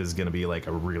Borderlands is going to be like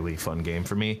a really fun game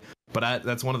for me. But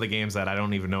that's one of the games that I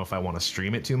don't even know if I want to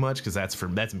stream it too much, because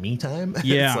that's me time.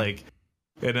 Yeah. It's like,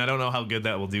 and I don't know how good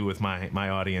that will do with my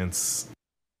audience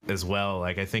as well.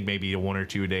 Like I think maybe a 1 or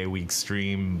 2 day a week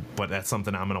stream, but that's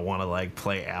something I'm gonna want to like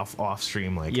play off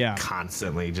stream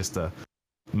constantly, just to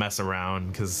mess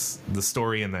around, because the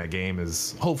story in that game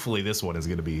is, hopefully this one is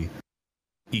gonna be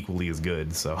equally as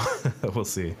good, so we'll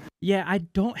see. Yeah, I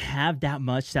don't have that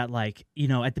much that, like,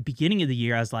 at the beginning of the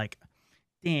year I was like,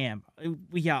 damn,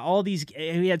 we got all these,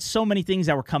 we had so many things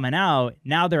that were coming out.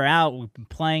 Now they're out, we've been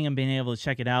playing and being able to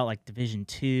check it out, like Division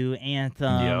 2,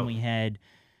 Anthem. Yep. We had,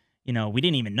 we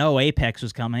didn't even know Apex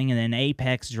was coming, and then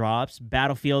Apex drops.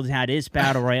 Battlefield had its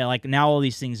battle royale. Like, now all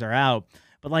these things are out.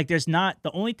 But, like, there's not...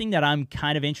 The only thing that I'm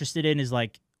kind of interested in is,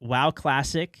 like, WoW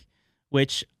Classic,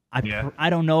 which I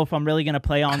don't know if I'm really going to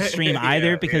play on stream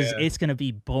either, because it's going to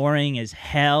be boring as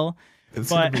hell. It's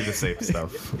going to be the same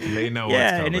stuff. They know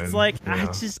what's coming. And it's like,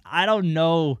 I don't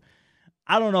know.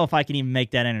 I don't know if I can even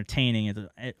make that entertaining,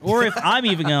 or if I'm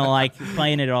even going to like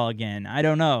playing it all again. I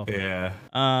don't know. Yeah.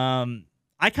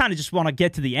 I kind of just want to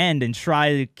get to the end and try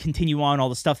to continue on all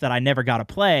the stuff that I never got to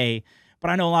play, but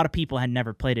I know a lot of people had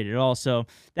never played it at all. So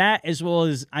that, as well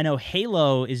as I know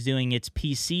Halo is doing its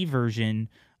PC version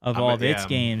of all of its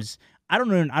games. I don't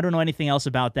know anything else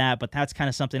about that, but that's kind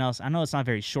of something else. I know it's not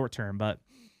very short term, but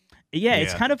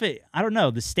it's kind of I don't know,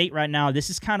 the state right now.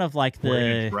 This is kind of like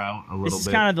kind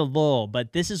of the lull,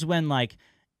 but this is when, like,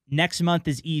 next month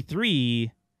is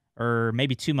E3, or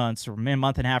maybe 2 months or a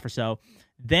month and a half or so.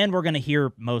 Then we're going to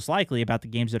hear most likely about the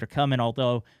games that are coming,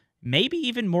 although maybe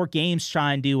even more games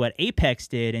try and do what Apex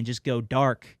did and just go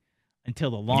dark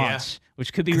until the launch,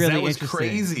 which could be really interesting. That was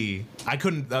crazy. I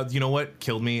couldn't, you know what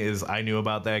killed me is I knew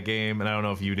about that game, and I don't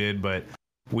know if you did, but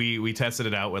we tested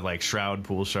it out with like Shroud,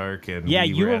 Pool Shark, and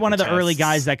you were one of the early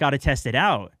guys that got to test it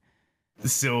out.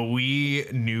 So we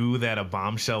knew that a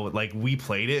Bombshell, like, we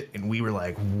played it and we were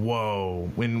like, whoa.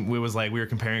 When we were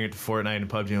comparing it to Fortnite and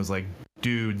PUBG, and I was like,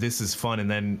 dude, this is fun.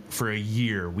 And then for a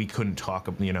year we couldn't talk,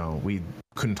 we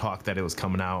couldn't talk that it was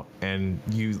coming out. And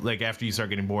you, like, after you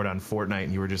start getting bored on Fortnite,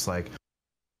 and you were just like,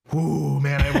 ooh,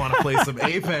 man, I want to play some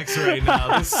Apex right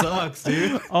now. This sucks,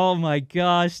 dude. Oh my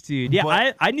gosh, dude. Yeah,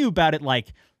 but I knew about it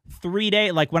like 3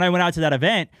 days, like when I went out to that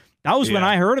event. That was when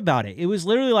I heard about it. It was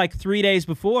literally like 3 days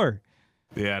before.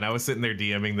 Yeah, and I was sitting there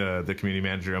DMing the community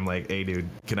manager. I'm like, hey, dude,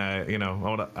 can I,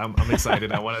 I'm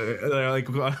excited. I want to, like,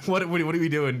 what are we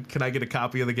doing? Can I get a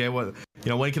copy of the game? What,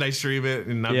 when can I stream it?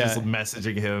 And I'm just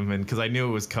messaging him, and because I knew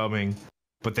it was coming,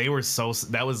 but they were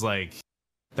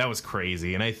that was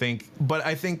crazy. And I think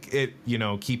it,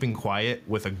 keeping quiet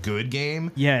with a good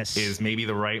game is maybe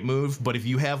the right move. But if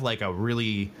you have like a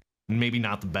really, maybe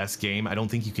not the best game, I don't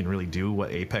think you can really do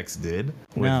what Apex did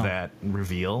with that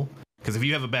reveal. Because if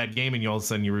you have a bad game and all of a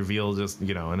sudden you reveal just,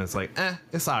 and it's like,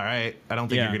 it's all right. I don't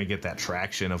think you're going to get that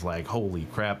traction of like, holy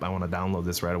crap, I want to download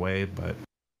this right away. But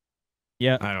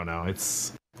I don't know.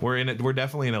 We're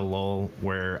definitely in a lull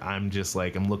where I'm just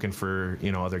like, I'm looking for,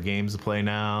 other games to play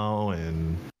now.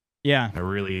 And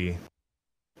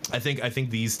I think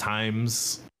these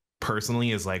times personally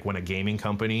is like when a gaming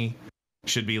company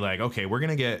should be like, okay, we're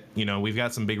gonna get, we've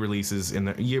got some big releases in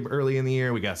the year, early in the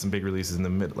year, we got some big releases in the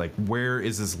mid, like, where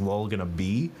is this lull gonna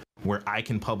be where I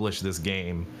can publish this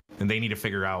game? And they need to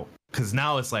figure out, because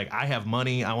now it's like, I have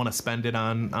money, I want to spend it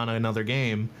on another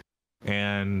game,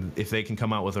 and if they can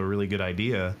come out with a really good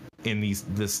idea in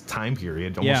this time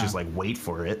period, almost just like wait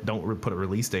for it, don't put a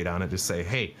release date on it, just say,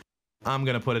 hey, I'm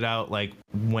gonna put it out like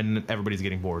when everybody's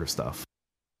getting bored of stuff.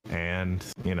 And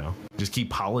just keep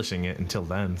polishing it until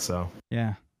then. So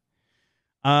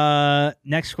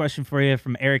next question for you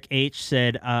from Eric H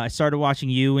said, I started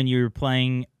watching you when you were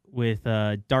playing with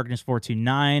Darkness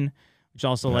 429, which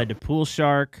also led to Pool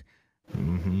Shark.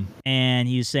 And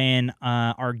he was saying,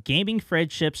 are gaming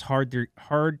friendships hard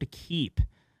to keep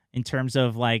in terms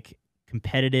of like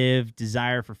competitive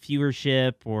desire for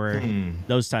viewership or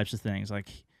those types of things? Like,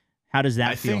 how does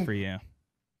that feel for you?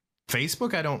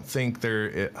 Facebook, I don't think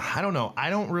I don't know. I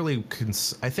don't really,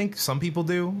 I think some people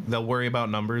do. They'll worry about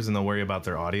numbers and they'll worry about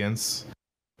their audience.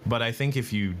 But I think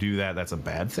if you do that, that's a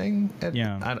bad thing. It's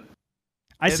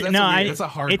a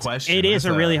hard question. It is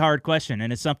a really hard question.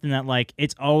 And it's something that, like,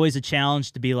 it's always a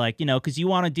challenge to be like, because you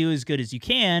want to do as good as you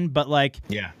can. But like,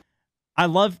 I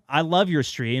love your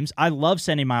streams. I love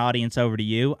sending my audience over to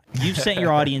you. You've sent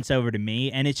your audience over to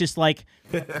me. And it's just like,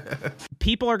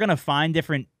 people are going to find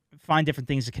different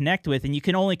things to connect with, and you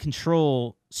can only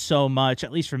control so much,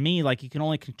 at least for me, like you can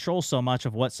only control so much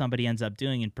of what somebody ends up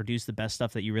doing and produce the best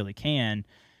stuff that you really can.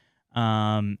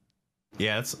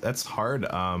 Yeah, that's hard.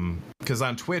 Because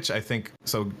on Twitch, I think,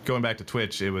 so going back to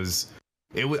Twitch, I was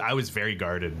very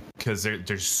guarded because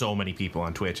there's so many people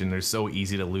on Twitch, and there's so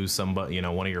easy to lose somebody, you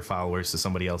know, one of your followers to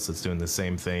somebody else that's doing the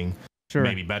same thing,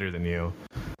 maybe better than you.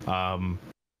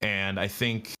 And I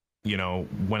think, you know,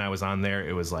 when I was on there,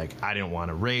 it was like I didn't want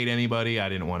to raid anybody, I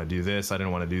didn't want to do this, I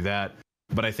didn't want to do that.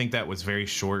 But I think that was very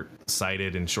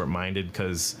short-sighted and short-minded,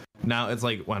 because now it's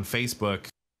like on Facebook,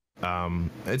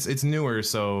 it's newer,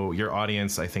 so your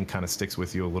audience, I think, kind of sticks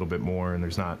with you a little bit more, and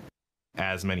there's not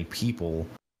as many people.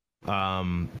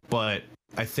 But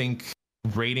I think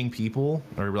rating people,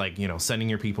 or like, you know, sending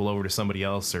your people over to somebody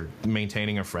else, or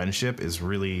maintaining a friendship is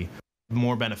really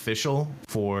more beneficial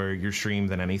for your stream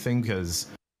than anything, because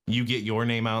you get your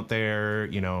name out there.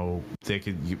 You know,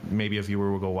 maybe a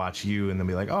viewer will go watch you and then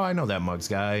be like, oh, I know that Mugs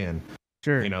guy, and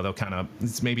you know, they'll kind of,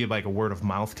 it's maybe like a word of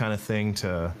mouth kind of thing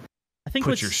to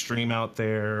put your stream out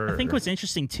there. I think what's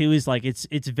interesting too is like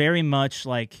it's very much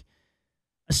like,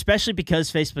 especially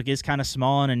because Facebook is kind of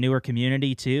small and a newer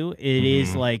community too, it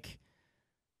is like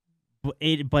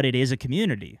but it is a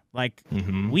community. Like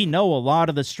we know a lot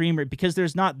of the streamer, because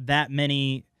there's not that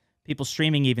many people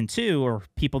streaming even too, or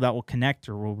people that will connect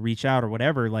or will reach out or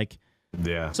whatever. Like,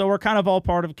 yeah. So we're kind of all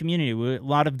part of a community. A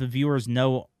lot of the viewers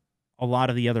know a lot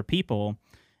of the other people,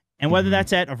 and whether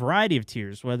that's at a variety of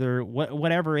tiers,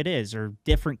 whatever it is, or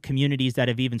different communities that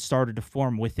have even started to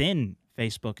form within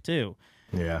Facebook too.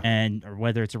 Yeah. And or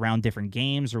whether it's around different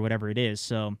games or whatever it is.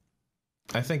 So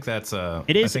I think that's I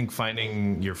think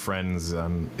finding your friends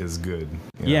is good.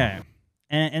 Yeah.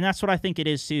 And that's what I think it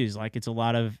is too. Is like it's a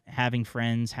lot of having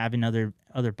friends, having other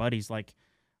buddies. Like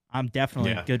I'm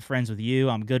definitely good friends with you.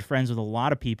 I'm good friends with a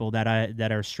lot of people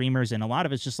that are streamers, and a lot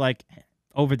of it's just like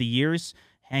over the years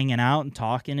hanging out and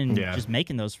talking and just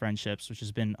making those friendships, which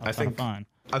has been a ton of fun.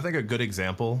 I think a good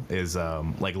example is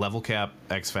like Level Cap,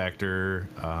 X Factor,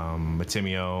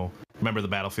 Matimio. Remember the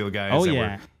Battlefield guys? Oh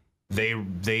yeah.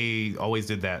 They always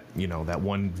did that, you know, that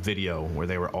one video where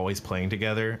they were always playing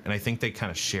together, and I think they kind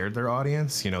of shared their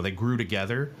audience. You know, they grew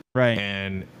together, right?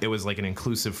 And it was like an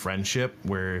inclusive friendship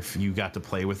where if you got to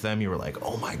play with them, you were like,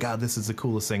 oh my god, this is the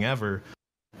coolest thing ever.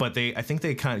 But I think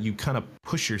you kind of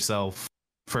push yourself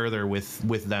further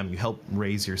with them. You help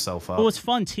raise yourself up. Well, what's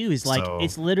fun too is like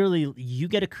it's literally you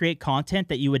get to create content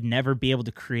that you would never be able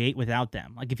to create without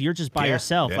them. Like if you're just by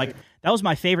yourself, like that was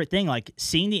my favorite thing. Like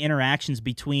seeing the interactions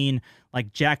between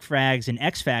like Jack Frags and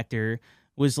X Factor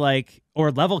was like,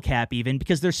 or Level Cap even,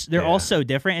 because they're all so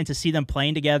different, and to see them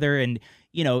playing together, and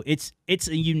you know, it's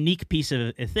a unique piece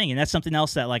of a thing. And that's something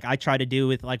else that like I try to do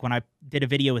with like when I did a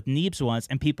video with Neebs once,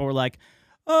 and people were like,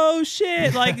 oh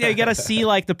shit, like they gotta see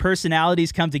like the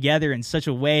personalities come together in such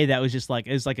a way that was just like,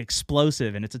 it was like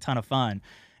explosive, and it's a ton of fun.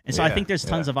 And so I think there's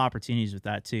tons of opportunities with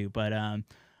that too. But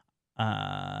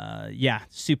yeah,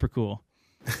 super cool.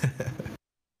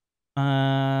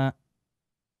 How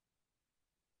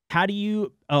do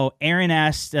you Aaron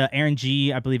asked, Aaron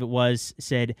G, I believe it was,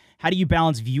 said, how do you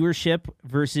balance viewership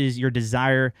versus your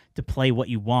desire to play what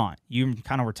you want? You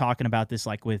kind of were talking about this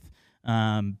like with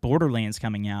Borderlands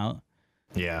coming out.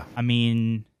 Yeah. I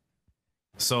mean,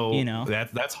 so you know,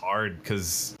 that's hard,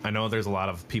 because I know there's a lot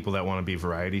of people that want to be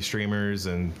variety streamers,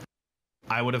 and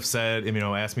I would have said, you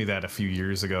know, asked me that a few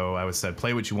years ago, I would have said,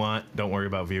 play what you want, don't worry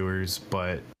about viewers.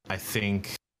 But I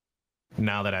think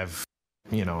now that I've,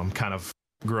 you know, I'm kind of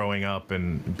growing up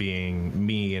and being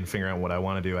me and figuring out what I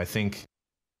want to do, I think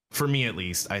for me at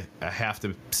least, I have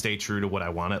to stay true to what I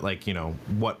want it, like, you know,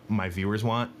 what my viewers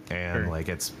want, and like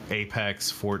it's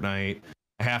Apex, Fortnite.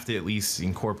 I have to at least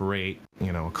incorporate,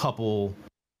 you know, a couple,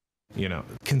 you know,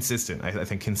 consistent. I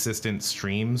think consistent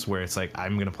streams where it's like,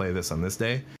 I'm gonna play this on this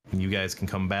day, and you guys can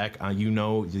come back. You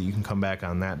know, you can come back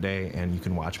on that day, and you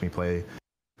can watch me play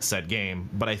said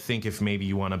game. But I think if maybe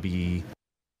you want to be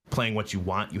playing what you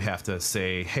want, you have to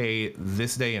say, hey,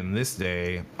 this day and this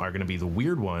day are gonna be the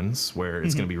weird ones, where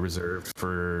it's gonna be reserved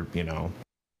for, you know,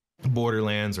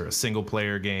 Borderlands or a single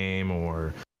player game.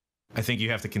 Or I think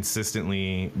you have to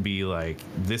consistently be like,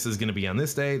 this is going to be on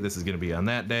this day, this is going to be on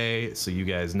that day, so you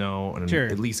guys know, and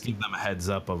at least give them a heads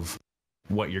up of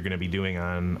what you're going to be doing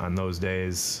on those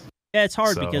days. Yeah, it's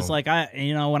hard because like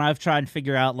you know, when I've tried to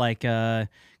figure out like because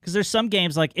there's some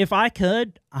games like if I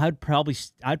could, I'd probably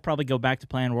go back to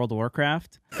playing World of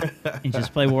Warcraft and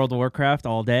just play World of Warcraft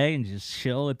all day and just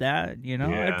chill with that, you know.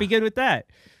 I'd be good with that.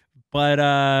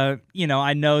 But you know,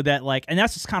 I know that like, and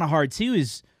that's what's kind of hard too,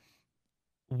 is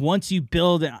once you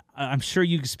build, I'm sure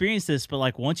you experienced this, but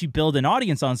like once you build an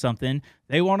audience on something,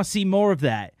 they want to see more of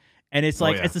that. And it's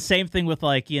like it's the same thing with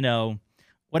like, you know,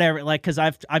 whatever, like, because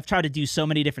I've tried to do so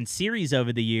many different series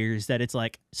over the years that it's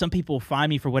like some people find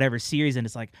me for whatever series and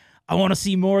it's like, I want to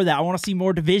see more of that. I want to see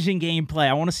more Division gameplay.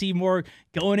 I want to see more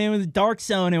going in with the Dark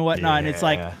Zone and whatnot. And it's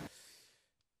like,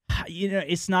 you know,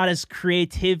 it's not as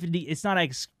creativity. It's not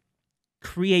as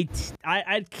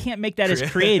I can't make that as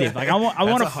creative. Like I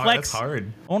want to flex. That's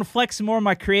hard. I want to flex some more of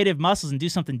my creative muscles and do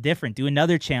something different. Do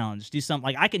another challenge. Do something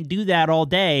like I can do that all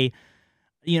day.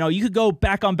 You know, you could go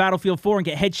back on Battlefield 4 and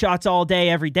get headshots all day,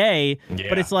 every day,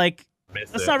 but it's like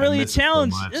that's not really a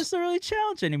challenge. It's not really a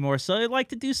challenge anymore. So I'd like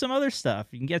to do some other stuff.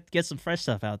 You can get some fresh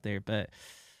stuff out there, but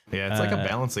yeah, it's like a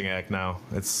balancing act now.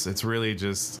 It's really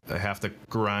just I have to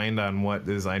grind on what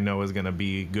I know is going to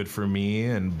be good for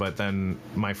me, but then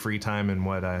my free time and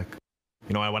what I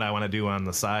want to do on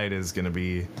the side is going to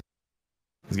be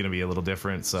a little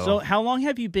different. So how long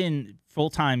have you been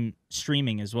full-time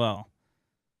streaming as well?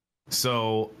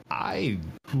 So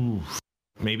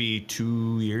maybe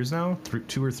 2 years now,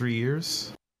 2 or 3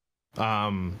 years.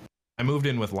 I moved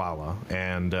in with Lala,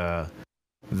 and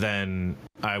then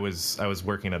I was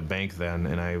working at a bank then,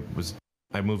 and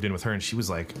I moved in with her, and she was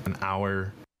like an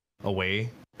hour away,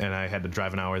 and I had to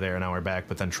drive an hour there, an hour back,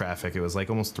 but then traffic, it was like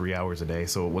almost 3 hours a day,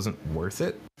 so it wasn't worth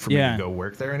it for me to go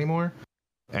work there anymore.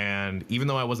 And even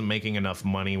though I wasn't making enough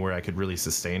money where I could really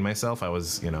sustain myself, I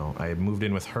had moved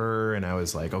in with her, and I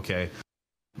was like, okay,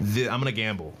 I'm going to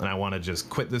gamble, and I want to just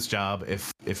quit this job.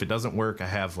 If it doesn't work, I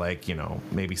have like, you know,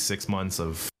 maybe 6 months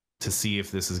to see if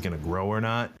this is going to grow or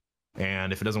not.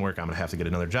 And if it doesn't work, I'm going to have to get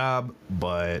another job.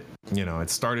 But, you know,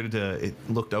 it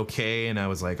looked okay. And I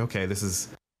was like, okay, this is,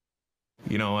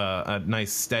 you know, a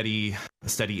nice steady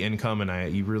income.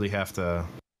 And you really have to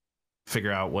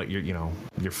figure out what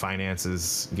your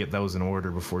finances, get those in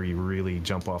order before you really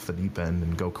jump off the deep end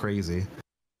and go crazy.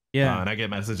 Yeah. And I get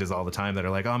messages all the time that are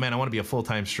like, oh man, I want to be a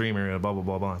full-time streamer, blah, blah,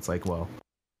 blah, blah. It's like, well,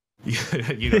 you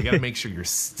got to make sure you're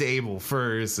stable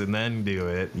first and then do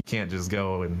it. You can't just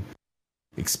go and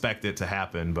expect it to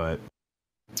happen. But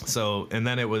so, and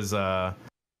then it was like,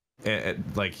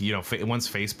 you know, once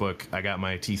Facebook, I got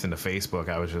my teeth into Facebook,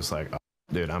 I was just like, oh,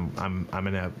 dude, I'm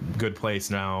in a good place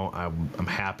now. I'm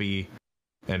happy,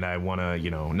 and I want to,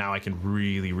 you know, now I can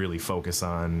really, really focus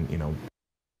on, you know,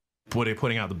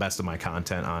 putting out the best of my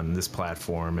content on this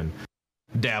platform and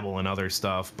dabble in other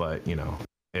stuff. But, you know,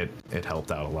 it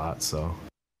helped out a lot. So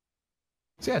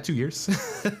yeah, 2 years,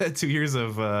 2 years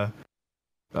of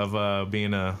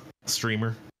being a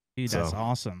streamer. Dude, that's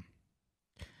awesome.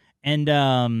 And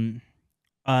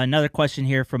another question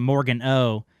here from Morgan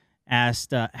O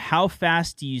asked, how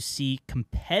fast do you see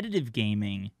competitive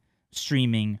gaming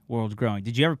streaming world growing?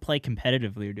 Did you ever play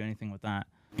competitively or do anything with that?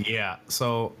 Yeah,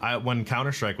 so when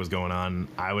Counter-Strike was going on,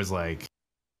 I was like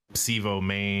CEVO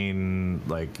main,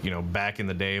 like, you know, back in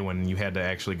the day when you had to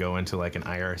actually go into like an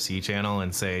IRC channel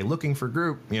and say, looking for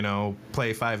group, you know,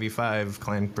 play 5v5,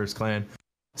 clan versus clan.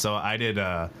 So I did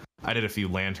a few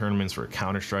LAN tournaments for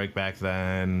Counter-Strike back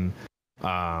then.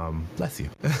 Bless you.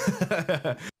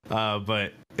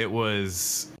 But it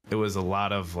was a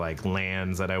lot of like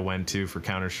LANs that I went to for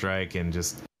Counter-Strike and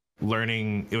just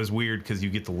learning. It was weird because you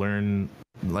get to learn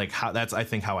like I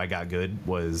think how I got good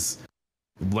was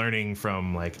learning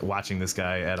from like watching this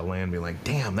guy at a LAN being like,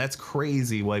 damn, that's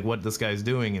crazy, like what this guy's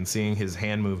doing, and seeing his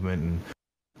hand movement. And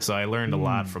so I learned a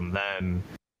lot from then.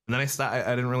 And then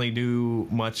I didn't really do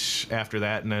much after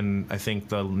that. And then I think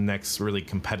the next really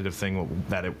competitive thing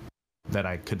that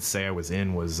I could say I was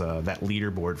in was that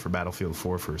leaderboard for Battlefield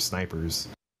 4 for snipers.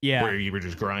 Yeah. Where you were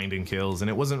just grinding kills. And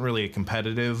it wasn't really a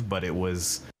competitive, but it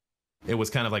was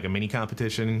kind of like a mini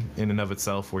competition in and of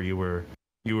itself, where you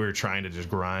were trying to just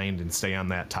grind and stay on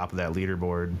that top of that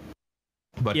leaderboard.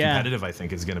 But competitive, I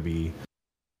think, is going to be,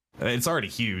 it's already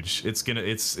huge.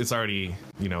 It's already,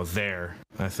 you know, there.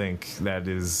 I think that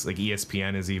is like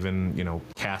ESPN is even, you know,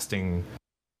 casting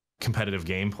competitive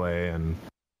gameplay. And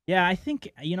yeah, I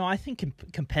think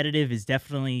competitive is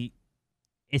definitely,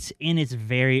 it's in its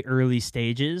very early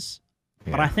stages.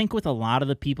 Yeah. But I think with a lot of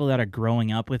the people that are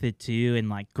growing up with it too, and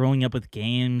like growing up with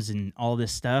games and all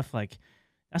this stuff, like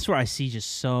that's where I see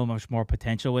just so much more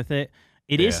potential with it.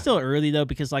 It is still early though,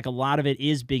 because like a lot of it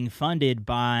is being funded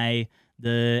by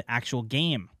the actual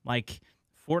game. Like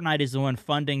Fortnite is the one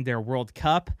funding their World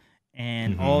Cup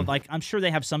and all, like, I'm sure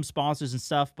they have some sponsors and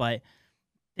stuff, but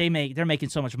they're making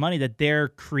so much money that they're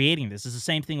creating this. It's the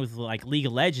same thing with like League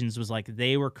of Legends, was like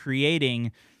they were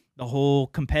creating the whole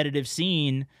competitive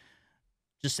scene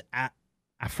just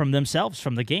from themselves,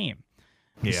 from the game.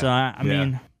 Yeah. So I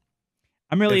mean,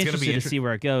 I'm really interested to see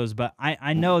where it goes, but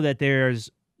I know that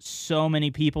there's so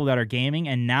many people that are gaming,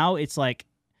 and now it's like,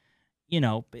 you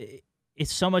know,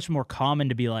 it's so much more common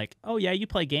to be like, oh yeah, you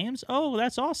play games? Oh,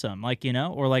 that's awesome. Like, you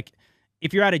know, or like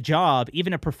if you're at a job,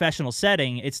 even a professional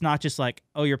setting, it's not just like,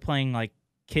 oh, you're playing like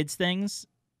kids things.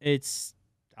 It's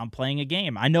I'm playing a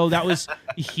game. I know that was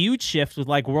a huge shift with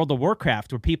like World of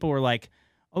Warcraft, where people were like,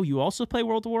 oh, you also play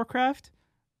World of Warcraft?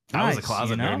 I was a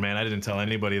closet nerd, man. I didn't tell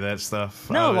anybody that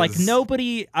stuff. No, like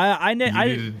nobody.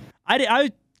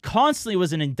 I constantly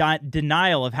was in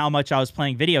denial of how much I was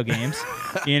playing video games.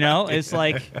 You know, it's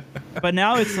like, but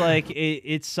now it's like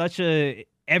it's such a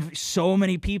so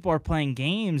many people are playing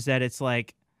games that it's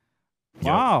like,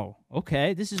 wow,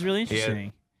 okay, this is really interesting.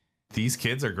 Yeah, these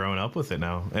kids are growing up with it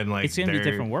now, and like it's gonna be a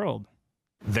different world.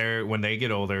 When they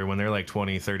get older, when they're like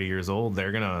 20, 30 years old,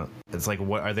 it's like,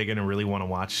 what are they gonna really want to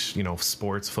watch? You know,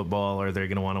 sports, football, or are they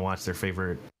gonna want to watch their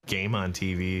favorite game on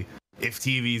TV? If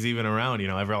TV's even around, you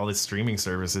know, all these streaming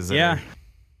services that are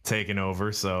taking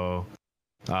over. So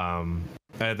I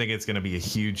think it's going to be a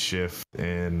huge shift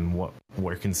in what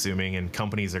we're consuming, and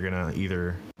companies are going to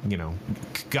either, you know,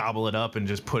 gobble it up and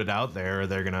just put it out there, or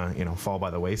they're going to, you know, fall by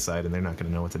the wayside and they're not going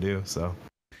to know what to do. So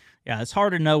yeah, it's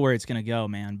hard to know where it's going to go,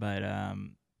 man. But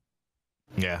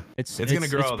yeah, it's going to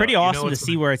grow. It's pretty awesome to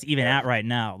see where it's even at right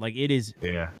now. Like it is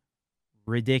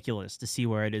ridiculous to see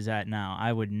where it is at now.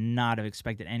 I would not have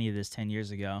expected any of this 10 years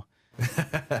ago.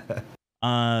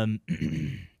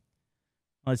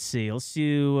 Let's see. Let's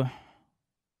do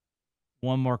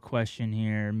one more question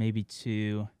here, maybe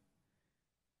two.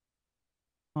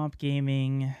 Comp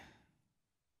gaming.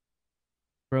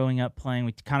 Growing up playing.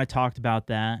 We kind of talked about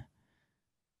that.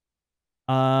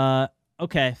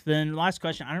 Okay. Then last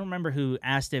question. I don't remember who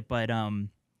asked it, but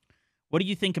what do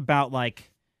you think about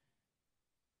like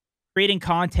creating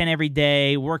content every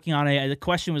day, working on it? The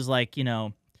question was like, you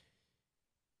know,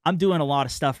 I'm doing a lot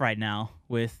of stuff right now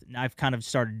I've kind of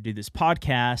started to do this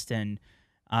podcast and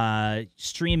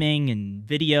streaming and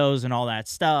videos and all that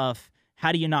stuff.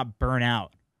 How do you not burn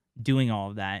out doing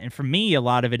all of that? And for me, a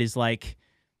lot of it is like,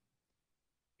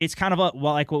 it's kind of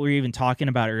like what we were even talking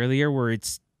about earlier, where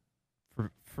it's,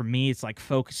 for me, it's like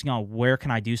focusing on where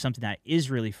can I do something that is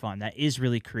really fun, that is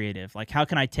really creative? Like, how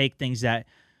can I take things that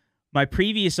my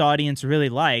previous audience really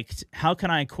liked? How can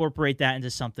I incorporate that into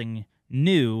something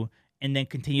new and then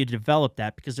continue to develop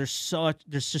that? Because there's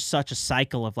just such a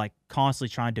cycle of like constantly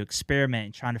trying to experiment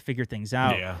and trying to figure things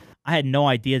out. Yeah. I had no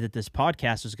idea that this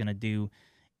podcast was going to do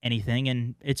anything,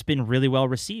 and it's been really well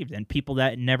received. And people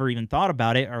that never even thought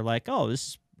about it are like, oh, this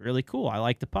is really cool. I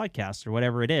like the podcast, or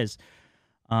whatever it is.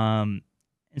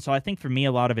 And so I think for me,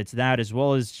 a lot of it's that, as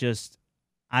well as just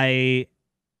I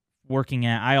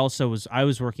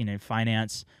was working in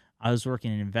finance. I was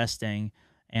working in investing,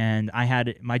 and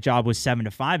my job was 7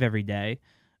 to 5 every day.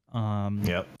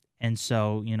 Yep. And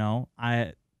so, you know,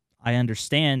 I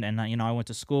understand, and you know, I went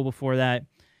to school before that.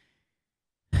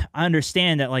 I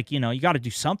understand that, like, you know, you got to do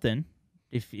something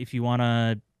if you want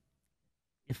to.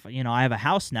 If, you know, I have a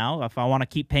house now. If I want to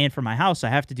keep paying for my house, I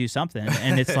have to do something.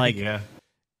 And it's like,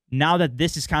 now that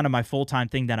this is kind of my full-time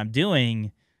thing that I'm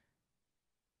doing,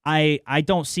 I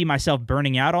don't see myself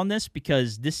burning out on this,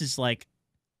 because this is like,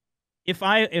 if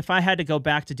I had to go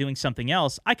back to doing something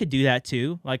else, I could do that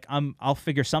too. Like I'll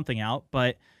figure something out.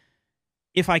 But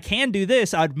if I can do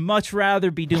this, I'd much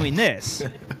rather be doing this.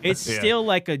 It's still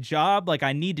like a job. Like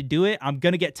I need to do it. I'm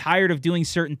going to get tired of doing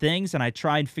certain things, and I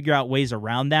try and figure out ways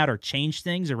around that or change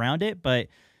things around it. But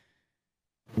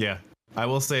yeah, I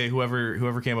will say,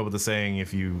 whoever came up with the saying,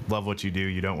 if you love what you do,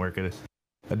 you don't work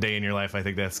a day in your life, I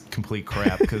think that's complete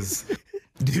crap. Because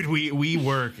dude, we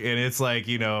work, and it's like,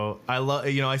 you know,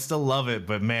 I still love it,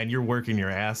 but man, you're working your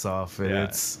ass off,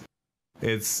 and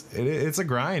it's a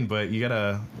grind, but you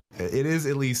gotta, it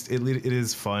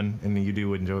is fun, and you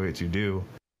do enjoy what you do.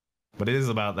 But it is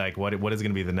about like what is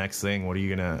going to be the next thing? What are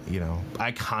you gonna, you know?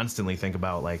 I constantly think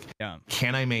about like,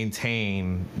 can I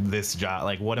maintain this job?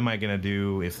 Like, what am I gonna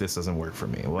do if this doesn't work for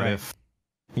me? What if,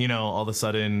 you know, all of a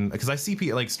sudden, because I see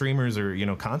people like streamers or, you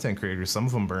know, content creators, some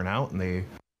of them burn out and they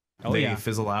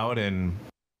fizzle out and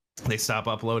they stop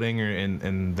uploading,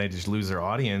 and they just lose their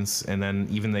audience, and then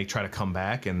even they try to come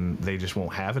back and they just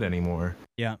won't have it anymore.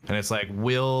 Yeah, and it's like,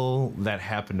 will that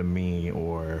happen to me?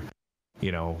 Or,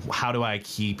 you know, how do I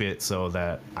keep it so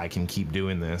that I can keep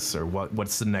doing this? Or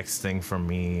what's the next thing for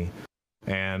me?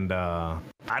 And I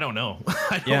don't know.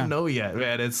 I don't know yet,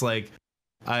 man. It's like,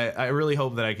 I really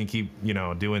hope that I can keep, you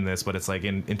know, doing this, but it's like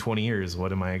in 20 years,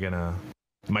 what am I gonna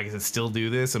still do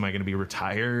this? Am I gonna be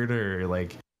retired? Or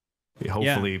like,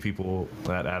 hopefully people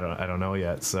that I don't know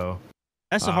yet. So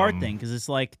that's the hard thing, because it's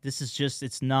like, this is just,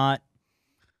 it's not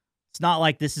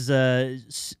like this is a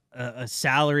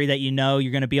salary that, you know,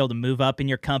 you're going to be able to move up in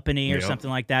your company or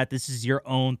something like that. This is your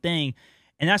own thing.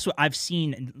 And that's what I've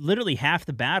seen. Literally half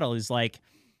the battle is like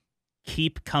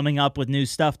keep coming up with new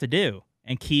stuff to do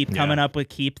and keep coming up with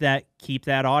keep that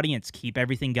audience, keep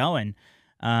everything going.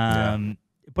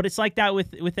 But it's like that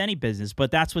with any business.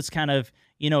 But that's what's kind of,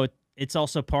 you know, it's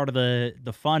also part of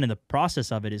the fun and the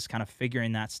process of it is kind of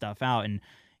figuring that stuff out. And,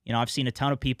 you know, I've seen a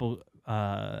ton of people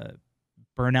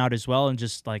burn out as well and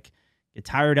just like get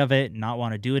tired of it and not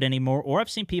want to do it anymore. Or I've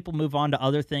seen people move on to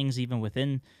other things even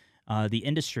within the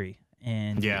industry.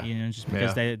 And, you know, just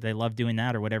because they love doing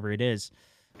that or whatever it is.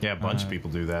 Yeah, a bunch of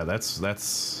people do that.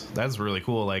 That's really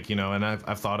cool. Like, you know, and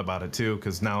I've thought about it too,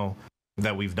 because now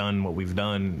that we've done what we've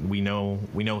done, we know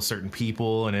certain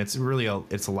people, and it's really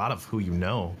it's a lot of who you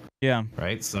know. Yeah.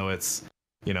 Right. So it's,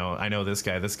 you know, I know this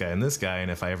guy, and this guy,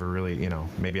 and if I ever really, you know,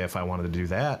 maybe if I wanted to do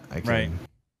that, I can. Right.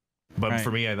 But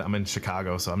for me, I'm in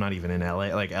Chicago, so I'm not even in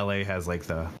LA. Like LA has like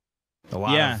a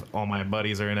lot of all my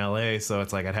buddies are in LA, so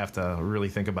it's like I'd have to really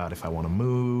think about if I want to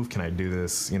move. Can I do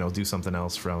this? You know, do something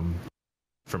else from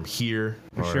here?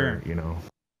 For sure. You know,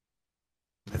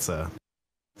 it's an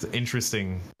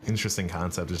interesting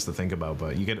concept just to think about.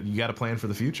 But you got to plan for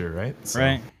the future, right? So.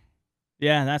 Right.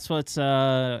 Yeah, that's what's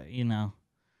you know.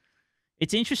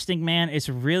 It's interesting, man. It's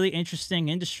a really interesting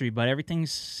industry, but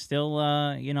everything's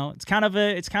still, you know, it's kind of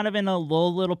in a low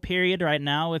little period right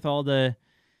now with all the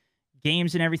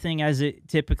games and everything as it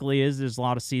typically is. There's a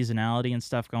lot of seasonality and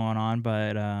stuff going on,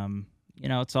 but you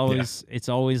know, it's always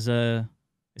work.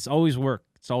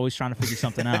 It's always trying to figure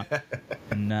something out,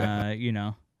 and you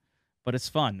know, but it's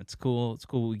fun. It's cool. It's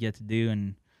cool what we get to do,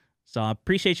 and so I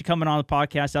appreciate you coming on the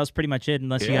podcast. That was pretty much it.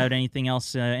 Unless you had anything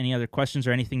else, any other questions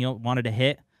or anything you wanted to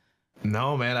hit.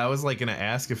 No, man, I was like gonna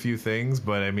ask a few things,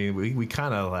 but I mean, we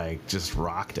kind of like just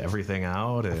rocked everything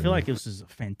out. And... I feel like this is a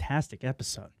fantastic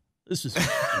episode. This is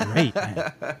great,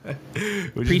 man.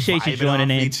 Appreciate you joining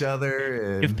in. Each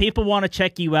other. And... If people want to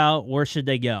check you out, where should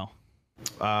they go?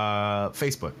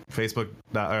 Facebook,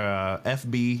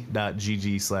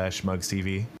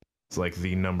 fb.gg/mugstv. It's like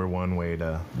the #1 way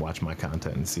to watch my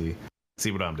content and see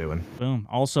what I'm doing. Boom.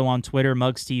 Also on Twitter,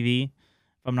 MugsTV, if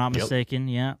I'm not mistaken.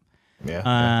 Yeah.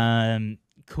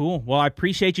 Cool. Well, I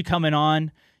appreciate you coming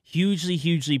on.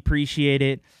 Hugely appreciate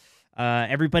it.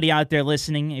 Everybody out there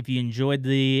listening, if you enjoyed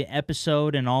the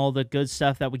episode and all the good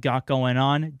stuff that we got going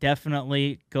on,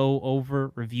 definitely go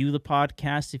over, review the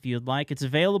podcast if you'd like. It's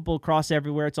available across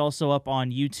everywhere. It's also up on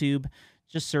YouTube.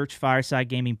 Just search Fireside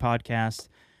Gaming Podcast,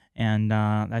 and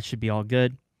that should be all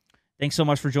good. Thanks so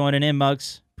much for joining in,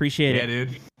 Mugs. Appreciate it. Yeah,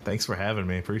 dude. Thanks for having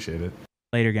me. Appreciate it.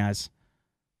 Later, guys.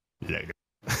 Yeah.